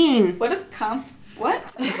that mean? What is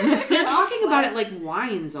what? They're talking about it like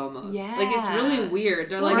wines almost. Yeah. Like it's really weird.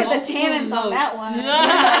 They're Look like at the tannins on that one.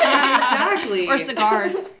 Exactly. Or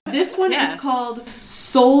cigars. This one Yeah. is called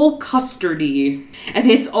Soul Custardy,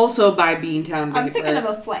 and it's also by Beantown Vapor. I'm thinking of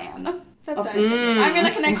a flan. That's what I'm thinking. I'm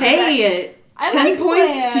gonna connect with that. Hey, I 10 like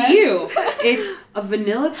points flan. to you. It's a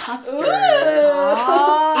vanilla custard.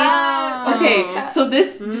 Oh. Okay, so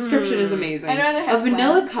this description is amazing. I'd rather A have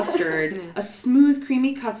vanilla flan. custard, a smooth,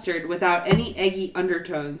 creamy custard without any eggy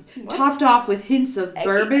undertones, What? topped off with hints of Eggy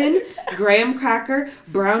bourbon, undertones? graham cracker,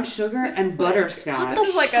 brown sugar, and butterscotch. This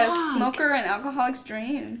is like a smoker and alcoholic's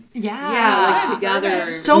dream. Yeah. Yeah, like Wow. together.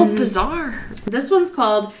 So bizarre. This one's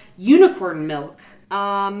called Unicorn Milk.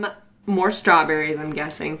 More strawberries, I'm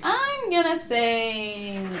guessing. I'm gonna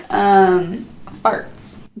say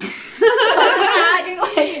farts.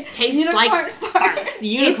 Tastes unicorn like farts.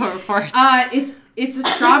 Unicorn farts. It's a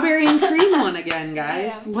strawberry and cream one again,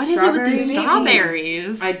 guys. Yeah. What is it with these Strawberry-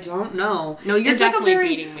 strawberries? I don't know. No, you're It's like a definitely very-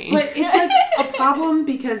 beating me. But it's like a problem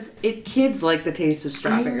because kids like the taste of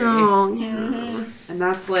strawberry. No, And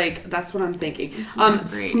that's what I'm thinking. not great.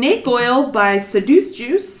 Snake Oil by Seduce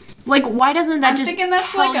Juice. Like, why doesn't that I'm just thinking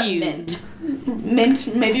that's tell like a you? mint.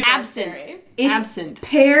 Mint, maybe Absinthe. raspberry. It's Absinthe.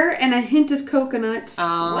 pear and a hint of coconut.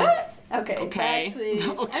 What? Okay. Okay. Actually, I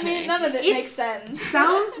Okay. mean, none of it It makes sense.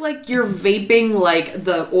 sounds like you're vaping like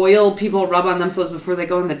the oil people rub on themselves before they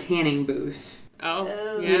go in the tanning booth. Oh,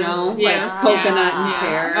 You know? Yeah. Like coconut Yeah. and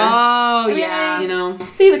pear. Oh, mean, yeah. You know?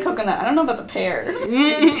 See the coconut. I don't know about the pear.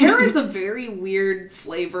 Pear is a very weird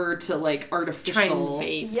flavor to like artificial. Trying to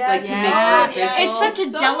vape. Yes. Like to Yeah. make artificial. It's such a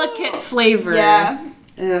So- delicate flavor. Yeah.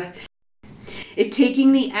 It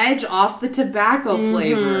taking the edge off the tobacco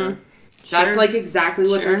flavor. That's Sure. like exactly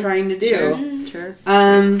what they're Sure. trying to do. Sure.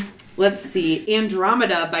 Let's see.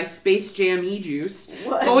 Andromeda by Space Jam E-Juice.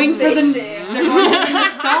 What? Going for Space the Jam. they're going for the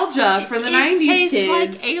nostalgia for the It 90s tastes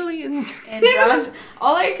kids. like aliens. Androgen.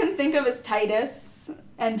 All I can think of is Titus.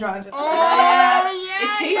 Androgen. It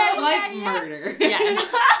tastes like murder. Yes.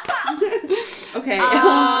 Okay.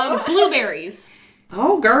 Blueberries.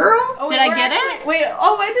 Oh, girl. Oh, Did I we're get actually- Wait,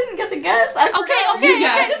 I didn't get to guess. I forgot. okay, You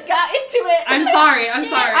guessed. I just got into it. I'm sorry. I'm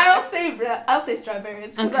Shit, sorry. I'll say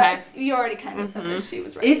strawberries. 'Cause Okay. you already kind of said that she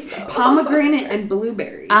was right. It's so. pomegranate and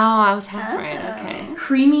blueberry. Oh, I was half right. Okay.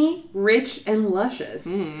 Creamy, rich, and luscious.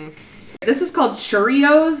 This is called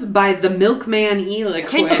Cheerios by the Milkman E-Liquid.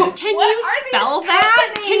 Can What you are these spell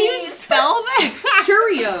that? Can you companies? spell that?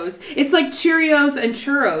 Cheerios. It's like Cheerios and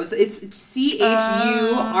churros. It's CHURRIOS.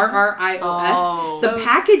 Oh. The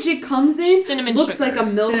package it comes in Cinnamon looks like a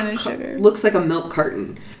sugars. milk Cinnamon sugar. looks like a milk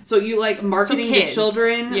carton. So you like marketing to kids.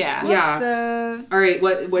 children? Yeah. Yeah. All right.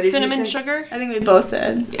 What did Cinnamon you say? sugar? I think we both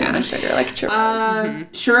said cinnamon sugar, like churros.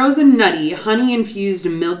 Churros and nutty honey infused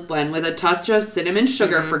milk blend with a touch of cinnamon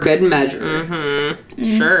sugar for good measure.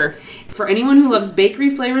 Sure. For anyone who loves bakery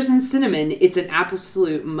flavors and cinnamon, it's an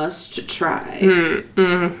absolute must try.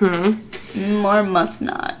 Or must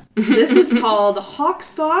not. This is called Hawk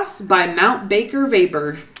Sauce by Mount Baker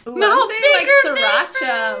Vapor. Ooh, Mount I'm saying like Baker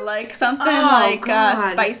sriracha, like something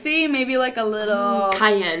God. spicy, maybe like a little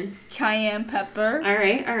Cayenne. cayenne pepper. All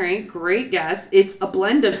right. Great guess. It's a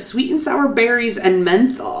blend of sweet and sour berries and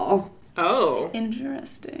menthol. Oh.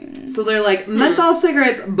 Interesting. So they're like menthol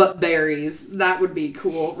cigarettes, but berries. That would be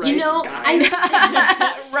cool, right? You know, guys?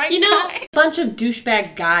 Right. a bunch of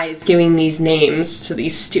douchebag guys giving these names to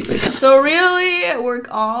these stupid. So really, we're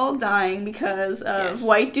all dying because of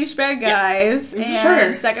white douchebag guys and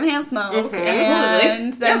Sure. secondhand smoke and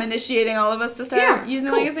Absolutely. them initiating all of us to start Yeah, cool.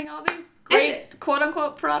 using all these great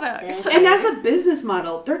quote-unquote products. And as a business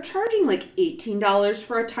model, they're charging like $18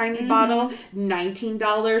 for a tiny bottle, $19,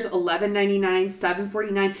 $11.99,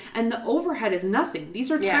 $7.49, and the overhead is nothing.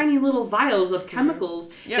 These are tiny little vials of chemicals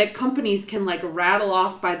that companies can like rattle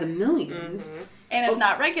off by the millions. And it's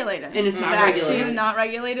not regulated. And it's not Back regulated. to not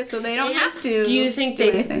regulated, so they don't have to. Do you think do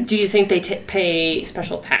anything. they pay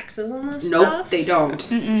special taxes on this Nope, stuff? they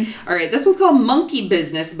don't. All right, this one's called Monkey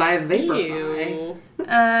Business by Vaporfly. Ew.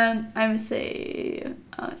 I'm gonna say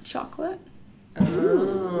chocolate.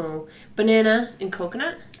 Oh. Banana and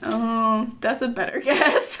coconut? Oh, that's a better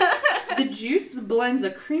guess. The juice blends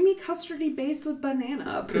a creamy custardy base with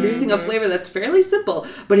banana, producing a flavor that's fairly simple,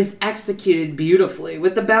 but is executed beautifully,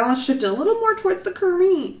 with the balance shifted a little more towards the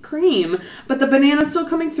cream, but the banana still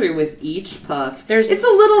coming through with each puff. It's a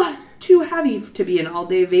little too heavy to be an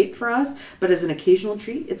all-day vape for us, but as an occasional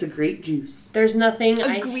treat, it's a great juice. There's nothing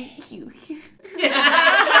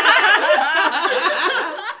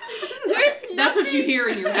That's what you hear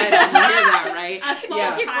in your head when you hear that, right? A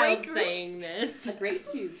small child saying this. A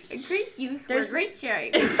great juice. A great youth. There's a great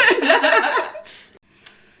sharing.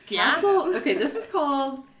 Castle. Okay, this is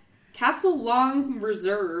called Castle Long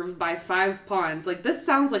Reserve by Five Ponds. Like, this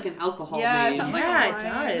sounds like an alcohol name. It sounds like Yeah, a it wine.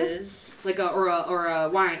 does. Like or a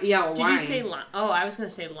wine. Yeah, a Did wine. you say lime? Oh, I was going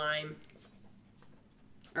to say lime.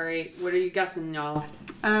 All right, what are you guessing, y'all?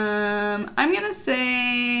 I'm gonna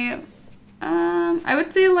say, I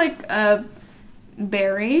would say like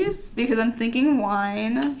berries because I'm thinking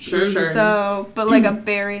wine. Sure. So, but like a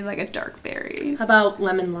berry, like a dark berry. How about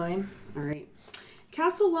lemon lime? All right.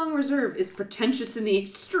 Castle Long Reserve is pretentious in the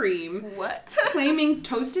extreme. What? Claiming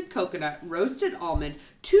toasted coconut, roasted almond,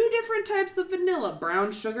 2 different types of vanilla,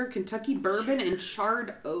 brown sugar, Kentucky bourbon, and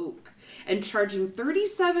charred oak, and charging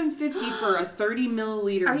 $37.50 for a 30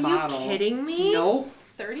 milliliter bottle. Are you kidding me? Nope.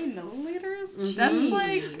 30 milliliters?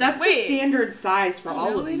 Mm-hmm. That's the standard size for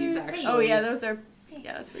all of these, actually. Oh yeah, those are.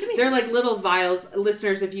 Yeah, that's pretty. They're like little vials,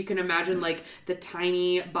 listeners. If you can imagine, like the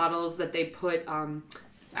tiny bottles that they put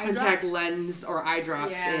contact lens or eye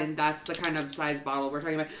drops in, that's the kind of size bottle we're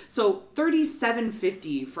talking about. So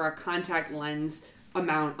 $37.50 for a contact lens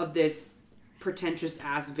amount of this pretentious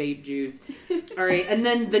ass vape juice. All right, and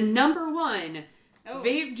then the number one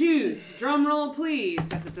vape juice. Drum roll, please.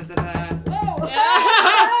 Whoa!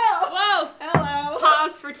 Hello.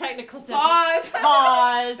 Pause for technical difficulties.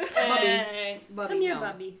 Pause. Bubby, Come here, no.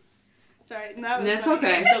 Bubby. Sorry, That's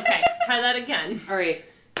okay. It's okay. Try that again. All right,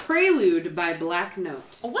 Prelude by Black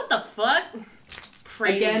Note. Oh, what the fuck?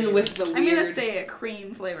 Prelude. Again with the weird. I'm gonna say a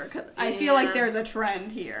cream flavor because I feel like there's a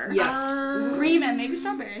trend here. Yes. Cream and maybe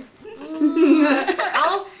strawberries.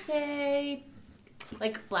 I'll say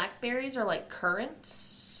like blackberries or like currants.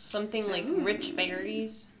 Something like rich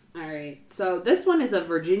berries. All right, so this one is a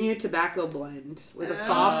Virginia tobacco blend with a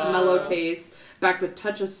soft, mellow taste, backed with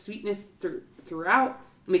touch of sweetness throughout,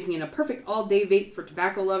 making it a perfect all-day vape for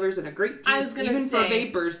tobacco lovers and a great juice even for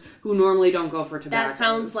vapors who normally don't go for tobacco. That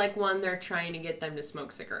sounds like one they're trying to get them to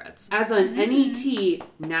smoke cigarettes. As an NET,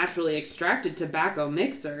 naturally extracted tobacco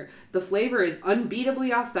mixer, the flavor is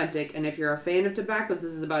unbeatably authentic, and if you're a fan of tobaccos,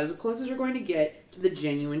 this is about as close as you're going to get to the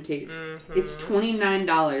genuine taste. Mm-hmm. It's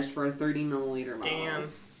 $29 for a 30 milliliter bottle.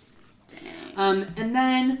 Damn. And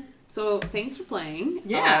then, so thanks for playing.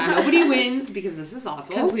 Yeah. Nobody wins because this is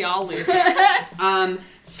awful. Because we all lose.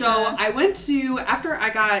 So I went to, after I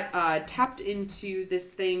got tapped into this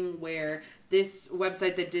thing where this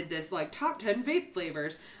website that did this, like, top 10 vape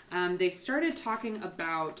flavors, they started talking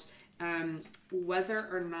about whether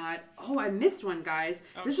or not, I missed one, guys.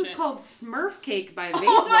 This is called Smurf Cake by Vape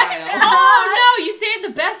Wild. Oh no, you saved the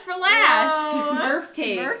best for last. Smurf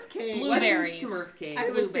Cake. Smurf cake. Blueberries. What's Smurf Cake? I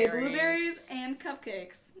would say blueberries and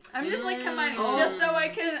cupcakes. I'm just like combining just so I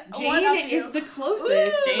can one up Jane you. is the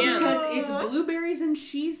closest because it's blueberries and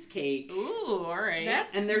cheesecake. Ooh, alright.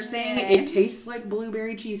 And they're saying it tastes like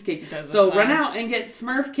blueberry cheesecake. So run out and get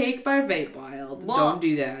Smurf Cake by Vape Wild. Well. Don't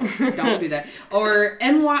do that. Don't do that. Or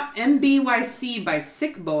MBYC by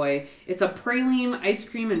Sick Boy. It's a praline ice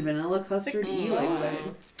cream and vanilla custard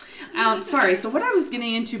e-liquid. Sorry, so what I was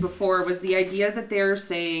getting into before was the idea that they're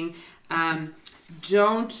saying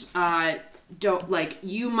don't like,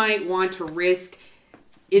 you might want to risk,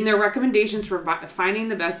 in their recommendations for finding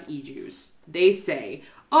the best e-juice, they say,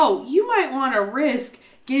 you might want to risk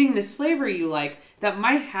getting this flavor you like that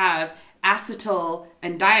might have acetyl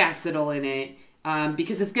and diacetyl in it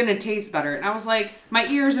because it's going to taste better. And I was like, my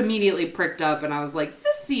ears immediately pricked up and I was like,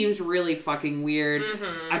 this seems really fucking weird.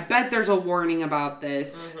 I bet there's a warning about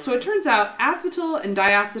this. So it turns out acetyl and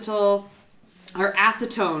diacetyl are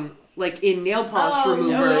acetone, like in nail polish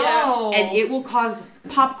remover, and it will cause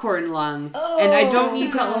popcorn lung. And I don't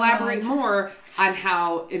need to elaborate more on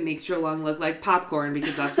how it makes your lung look like popcorn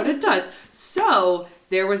because that's what it does. So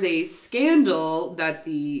there was a scandal that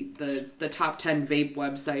the top 10 vape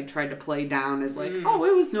website tried to play down as like, it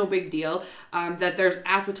was no big deal. That there's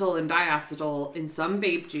acetyl and diacetyl in some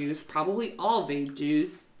vape juice, probably all vape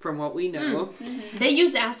juice, from what we know. They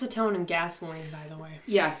use acetone and gasoline, by the way.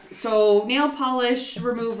 Yes. So nail polish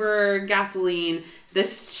remover, gasoline,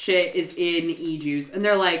 this shit is in e-juice. And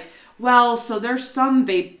they're like, well, so there's some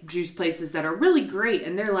vape juice places that are really great.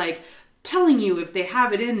 And they're like, telling you if they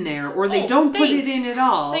have it in there or they don't put it in at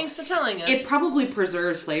all. Thanks for telling us. It probably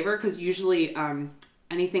preserves flavor because usually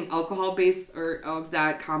anything alcohol-based or of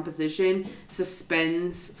that composition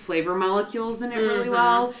suspends flavor molecules in it really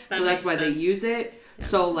well. So that's why they use it. Yeah.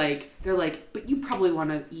 So, like, they're like, but you probably want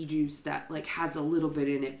to e-juice that, like, has a little bit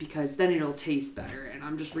in it because then it'll taste better. And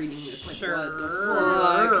I'm just reading this, like, what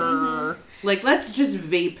the fuck? Like, let's just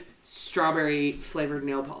vape strawberry-flavored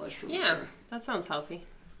nail polish from there. That sounds healthy.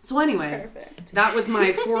 So anyway, that was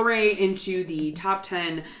my foray into the top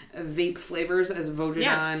 10 vape flavors as voted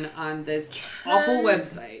on this awful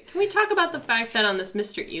website. Can we talk about the fact that on this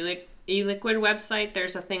Mr. E-Liquid website,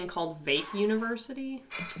 there's a thing called Vape University?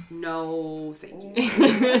 No, thank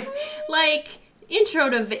you. Like, intro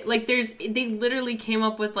to, like, they literally came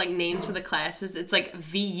up with, like, names for the classes. It's like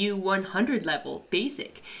VU 100 level,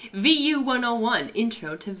 basic. VU 101,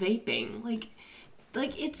 intro to vaping.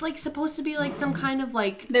 Like, it's, like, supposed to be, like, some kind of,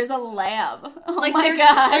 like... There's a lab. Oh like, my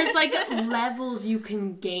gosh. There's, like, levels you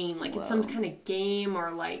can gain. Like, it's some kind of game or,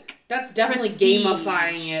 like... That's definitely prestige.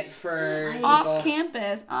 Gamifying it for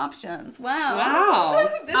off-campus options. Wow.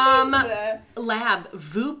 Wow. Lab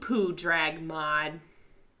Voopoo Drag Mod.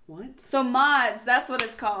 What? So mods, that's what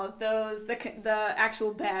it's called. Those, the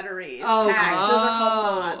actual batteries. Oh, packs. Those are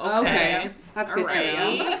called mods. Okay. That's good to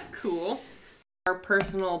know. Cool. Our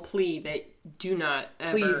personal plea that do not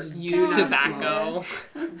ever Please use tobacco.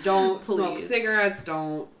 Don't smoke cigarettes.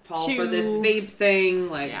 Don't fall for this vape thing.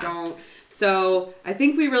 Like, don't. So, I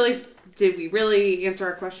think did we really answer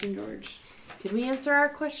our question, George? Did we answer our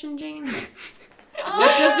question, Jane?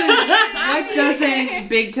 What doesn't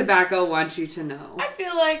Big Tobacco want you to know? I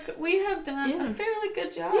feel like we have done a fairly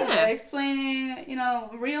good job explaining,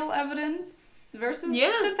 real evidence versus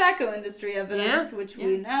tobacco industry evidence, which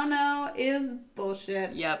we now know is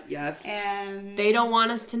bullshit. Yep. Yes. And they don't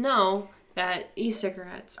want us to know that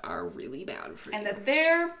e-cigarettes are really bad for you. And that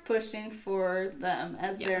they're pushing for them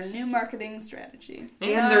as their new marketing strategy.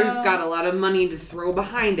 And they've got a lot of money to throw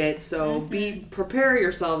behind it, so prepare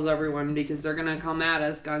yourselves, everyone, because they're going to come at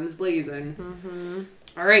us guns blazing. Mm-hmm.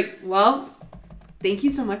 All right, well... Thank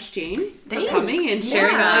you so much, Jane, for coming and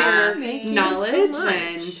sharing all your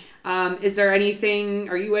knowledge. And is there anything?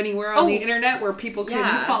 Are you anywhere on the internet where people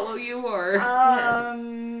can follow you? Or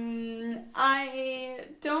I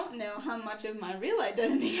don't know how much of my real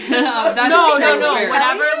identity is. No.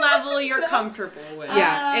 Whatever level you're comfortable with.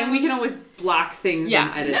 Yeah, and we can always block things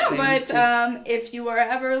and edit things. But if you are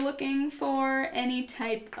ever looking for any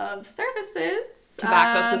type of services,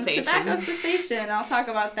 tobacco cessation. I'll talk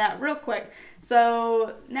about that real quick.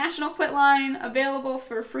 So, National Quit Line, available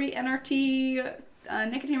for free NRT,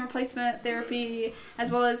 nicotine replacement therapy,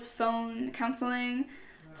 as well as phone counseling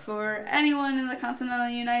for anyone in the continental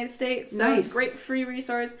United States. So it's a great free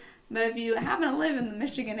resource. But if you happen to live in the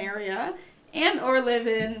Michigan area and or live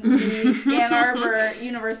in the Ann Arbor,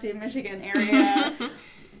 University of Michigan area,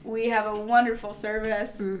 we have a wonderful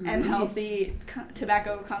service and healthy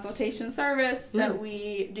tobacco consultation service that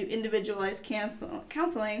we do individualized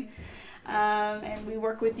counseling. And we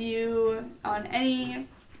work with you on any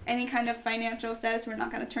kind of financial status. We're not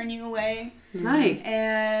going to turn you away. Nice.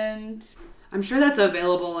 And I'm sure that's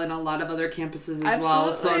available in a lot of other campuses as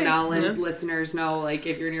well. So now listeners know, like,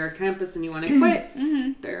 if you're near a campus and you want to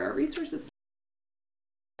quit, there are resources.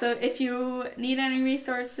 So if you need any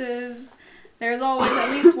resources, there's always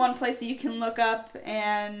at least one place that you can look up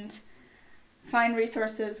and find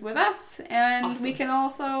resources with us. And we can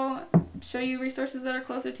also show you resources that are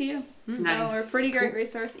closer to you. Nice. So we're a pretty great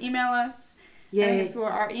resource. Email us. Yay.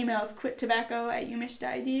 Our email is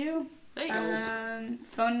quittobacco@umich.edu. Nice.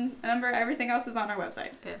 Phone number, everything else is on our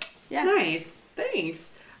website. Yeah. Nice.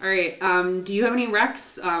 Thanks. All right. Do you have any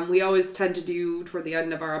recs? We always tend to do toward the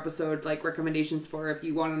end of our episode, like, recommendations for if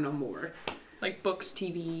you want to know more. Like books,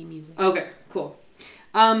 TV, music. Okay, cool.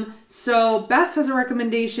 So Bess has a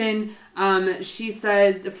recommendation. She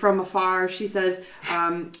said from afar,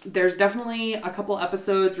 there's definitely a couple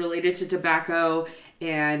episodes related to tobacco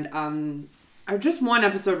and, just one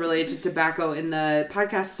episode related to tobacco in the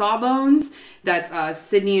podcast Sawbones. That's,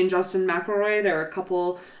 Sydney and Justin McElroy. They're a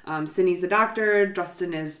couple. Sydney's a doctor.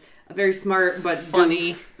 Justin is a very smart but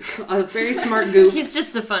funny. A very smart goof. He's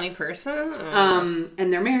just a funny person.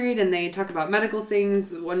 And they're married and they talk about medical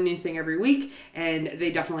things, one new thing every week, and they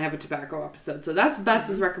definitely have a tobacco episode. So that's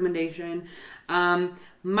Bess's recommendation.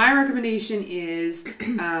 My recommendation is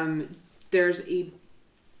there's a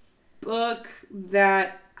book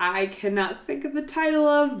that I cannot think of the title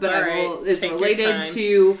of, but it's related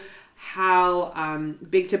to how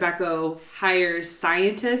Big Tobacco hires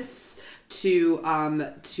scientists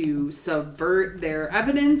to subvert their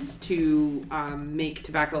evidence, to make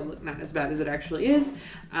tobacco look not as bad as it actually is.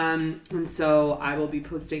 And so I will be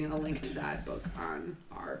posting a link to that book on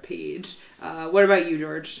our page. What about you,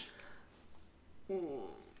 George?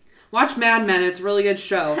 Watch Mad Men. It's a really good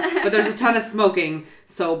show, but there's a ton of smoking,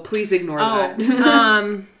 so please ignore that.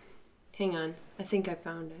 Hang on. I think I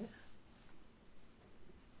found it.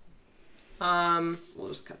 We'll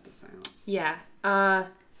just cut the silence. Yeah. I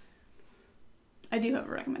do have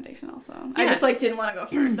a recommendation also. I just didn't want to go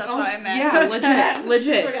first. That's what I meant. Yeah,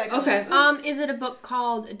 legit. Okay. Is it a book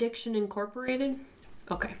called Addiction Incorporated?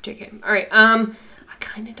 Okay, JK. All right. I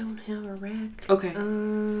kind of don't have a rec. Okay.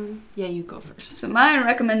 Yeah, you go first. So my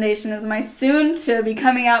recommendation is my soon to be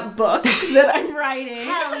coming out book that I'm writing.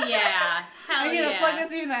 Hell yeah. I'm going to plug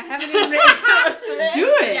this even though I haven't even written most of it. Do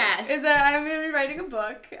it. Yes. Is that I'm going to be writing a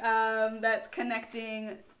book that's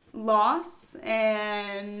connecting loss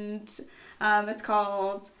and it's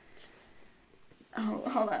called... Oh,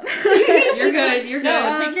 hold on. You're good.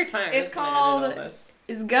 No, take your time. It's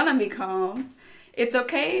gonna be called It's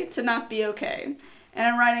Okay to Not Be Okay. And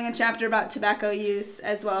I'm writing a chapter about tobacco use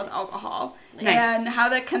as well as alcohol. Nice. And how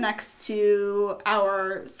that connects to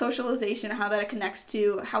our socialization, how that connects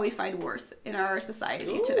to how we find worth in our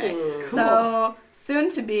society today. Cool. So, soon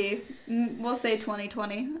to be, we'll say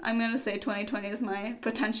 2020. I'm going to say 2020 is my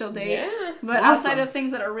potential date. Yeah. But Awesome. outside of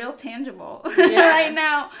things that are real tangible right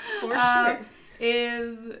now, For sure.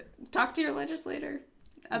 is talk to your legislator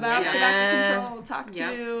about tobacco control. Talk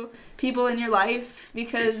to people in your life,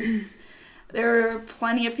 because there are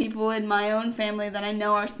plenty of people in my own family that I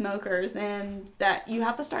know are smokers, and that you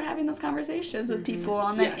have to start having those conversations with people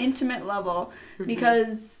on that intimate level,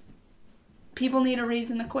 because people need a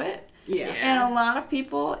reason to quit. Yeah. And a lot of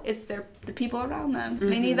people, it's the people around them.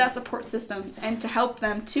 They need that support system and to help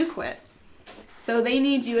them to quit. So they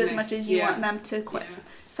need you as much as you want them to quit. Yeah.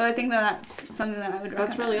 So I think that's something that I would recommend.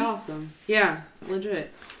 That's really awesome. Yeah,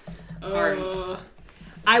 legit. All right.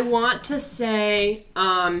 I want to say,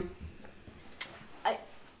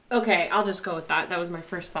 okay, I'll just go with that. That was my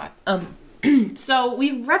first thought. So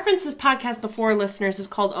we've referenced this podcast before, listeners. It's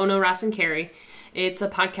called Oh No, Ross and Carrie. It's a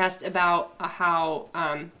podcast about how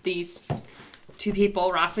these two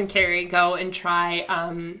people, Ross and Carrie, go and try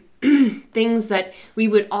things that we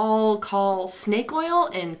would all call snake oil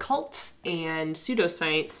and cults and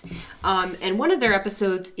pseudoscience. And one of their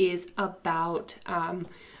episodes is about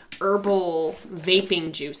herbal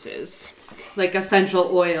vaping juices. Like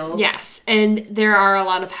essential oils. Yes, and there are a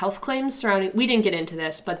lot of health claims surrounding... We didn't get into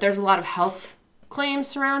this, but there's a lot of health claims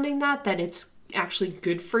surrounding that it's actually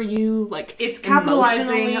good for you, like It's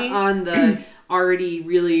capitalizing emotionally. on the already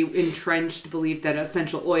really entrenched belief that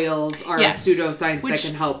essential oils are pseudoscience that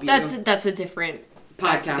can help you. That's a different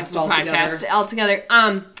podcast altogether.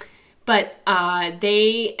 But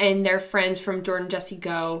they and their friends from Jordan Jesse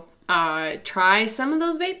Go try some of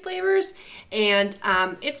those vape flavors, and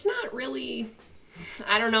it's not really...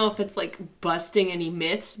 I don't know if it's like busting any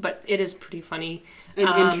myths, but it is pretty funny. And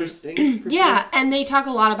interesting. Yeah, and they talk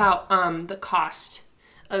a lot about the cost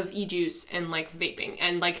of e-juice and like vaping,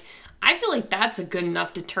 and like I feel like that's a good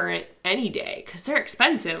enough deterrent any day, because they're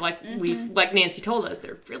expensive. Like like Nancy told us,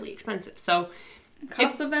 they're really expensive. So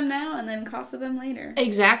cost of them now, and then cost of them later.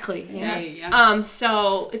 Exactly. Yeah.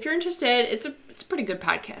 So if you're interested, it's a pretty good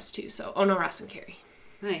podcast too. So Oh No, Ross and Carrie.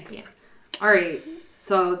 Nice. Yeah. All right.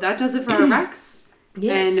 So that does it for our recs.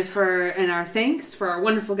 Yes. And our thanks for our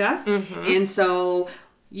wonderful guests. And so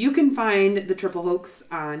you can find The Triple Hoax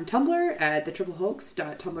on Tumblr at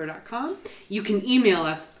thetriplehoax.tumblr.com. You can email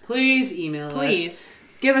us. Please email us.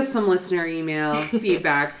 Give us some listener email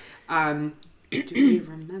feedback. Do we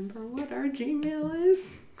remember what our Gmail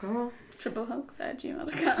is? Girl.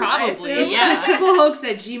 triplehoax@gmail.com. Probably, yeah.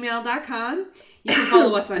 thetriplehoax@gmail.com. You can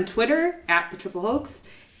follow us on Twitter at The Triple Hoax.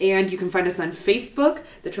 And you can find us on Facebook,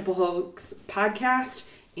 The Triple Hoax Podcast,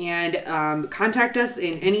 and contact us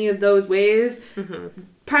in any of those ways.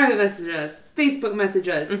 Private message us, Facebook message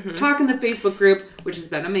us, talk in the Facebook group, which has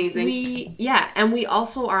been amazing. And we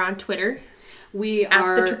also are on Twitter. We at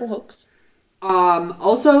are The Triple Hoax.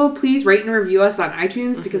 Also, please rate and review us on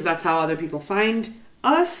iTunes, because that's how other people find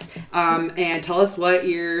us. And tell us what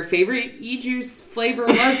your favorite e-juice flavor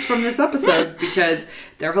was from this episode, because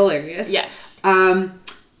they're hilarious. Yes.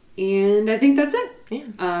 And I think that's it.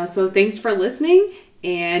 Yeah. So thanks for listening.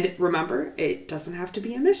 And remember, it doesn't have to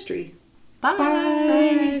be a mystery. Bye.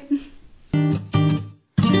 Bye.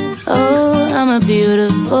 Oh, I'm a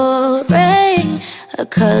beautiful ray, a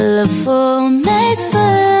colorful maze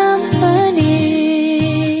for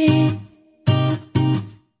harmony.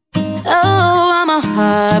 Oh, I'm a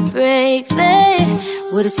heartbreak, babe,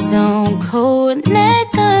 with a stone cold neck,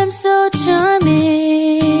 I'm so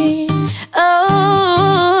charming.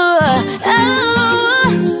 Oh, oh.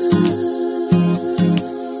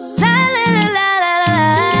 La la la la la la.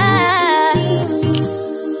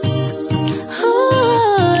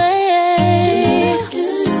 Ooh, yeah.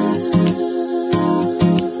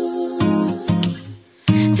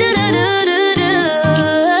 Do do do do do.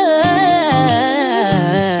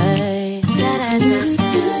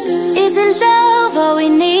 Is it love? All we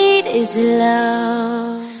need is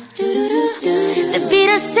love. The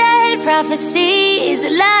Beatles said prophecy is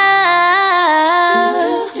love.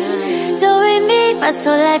 Do re mi fa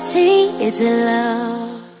sol la ti is love.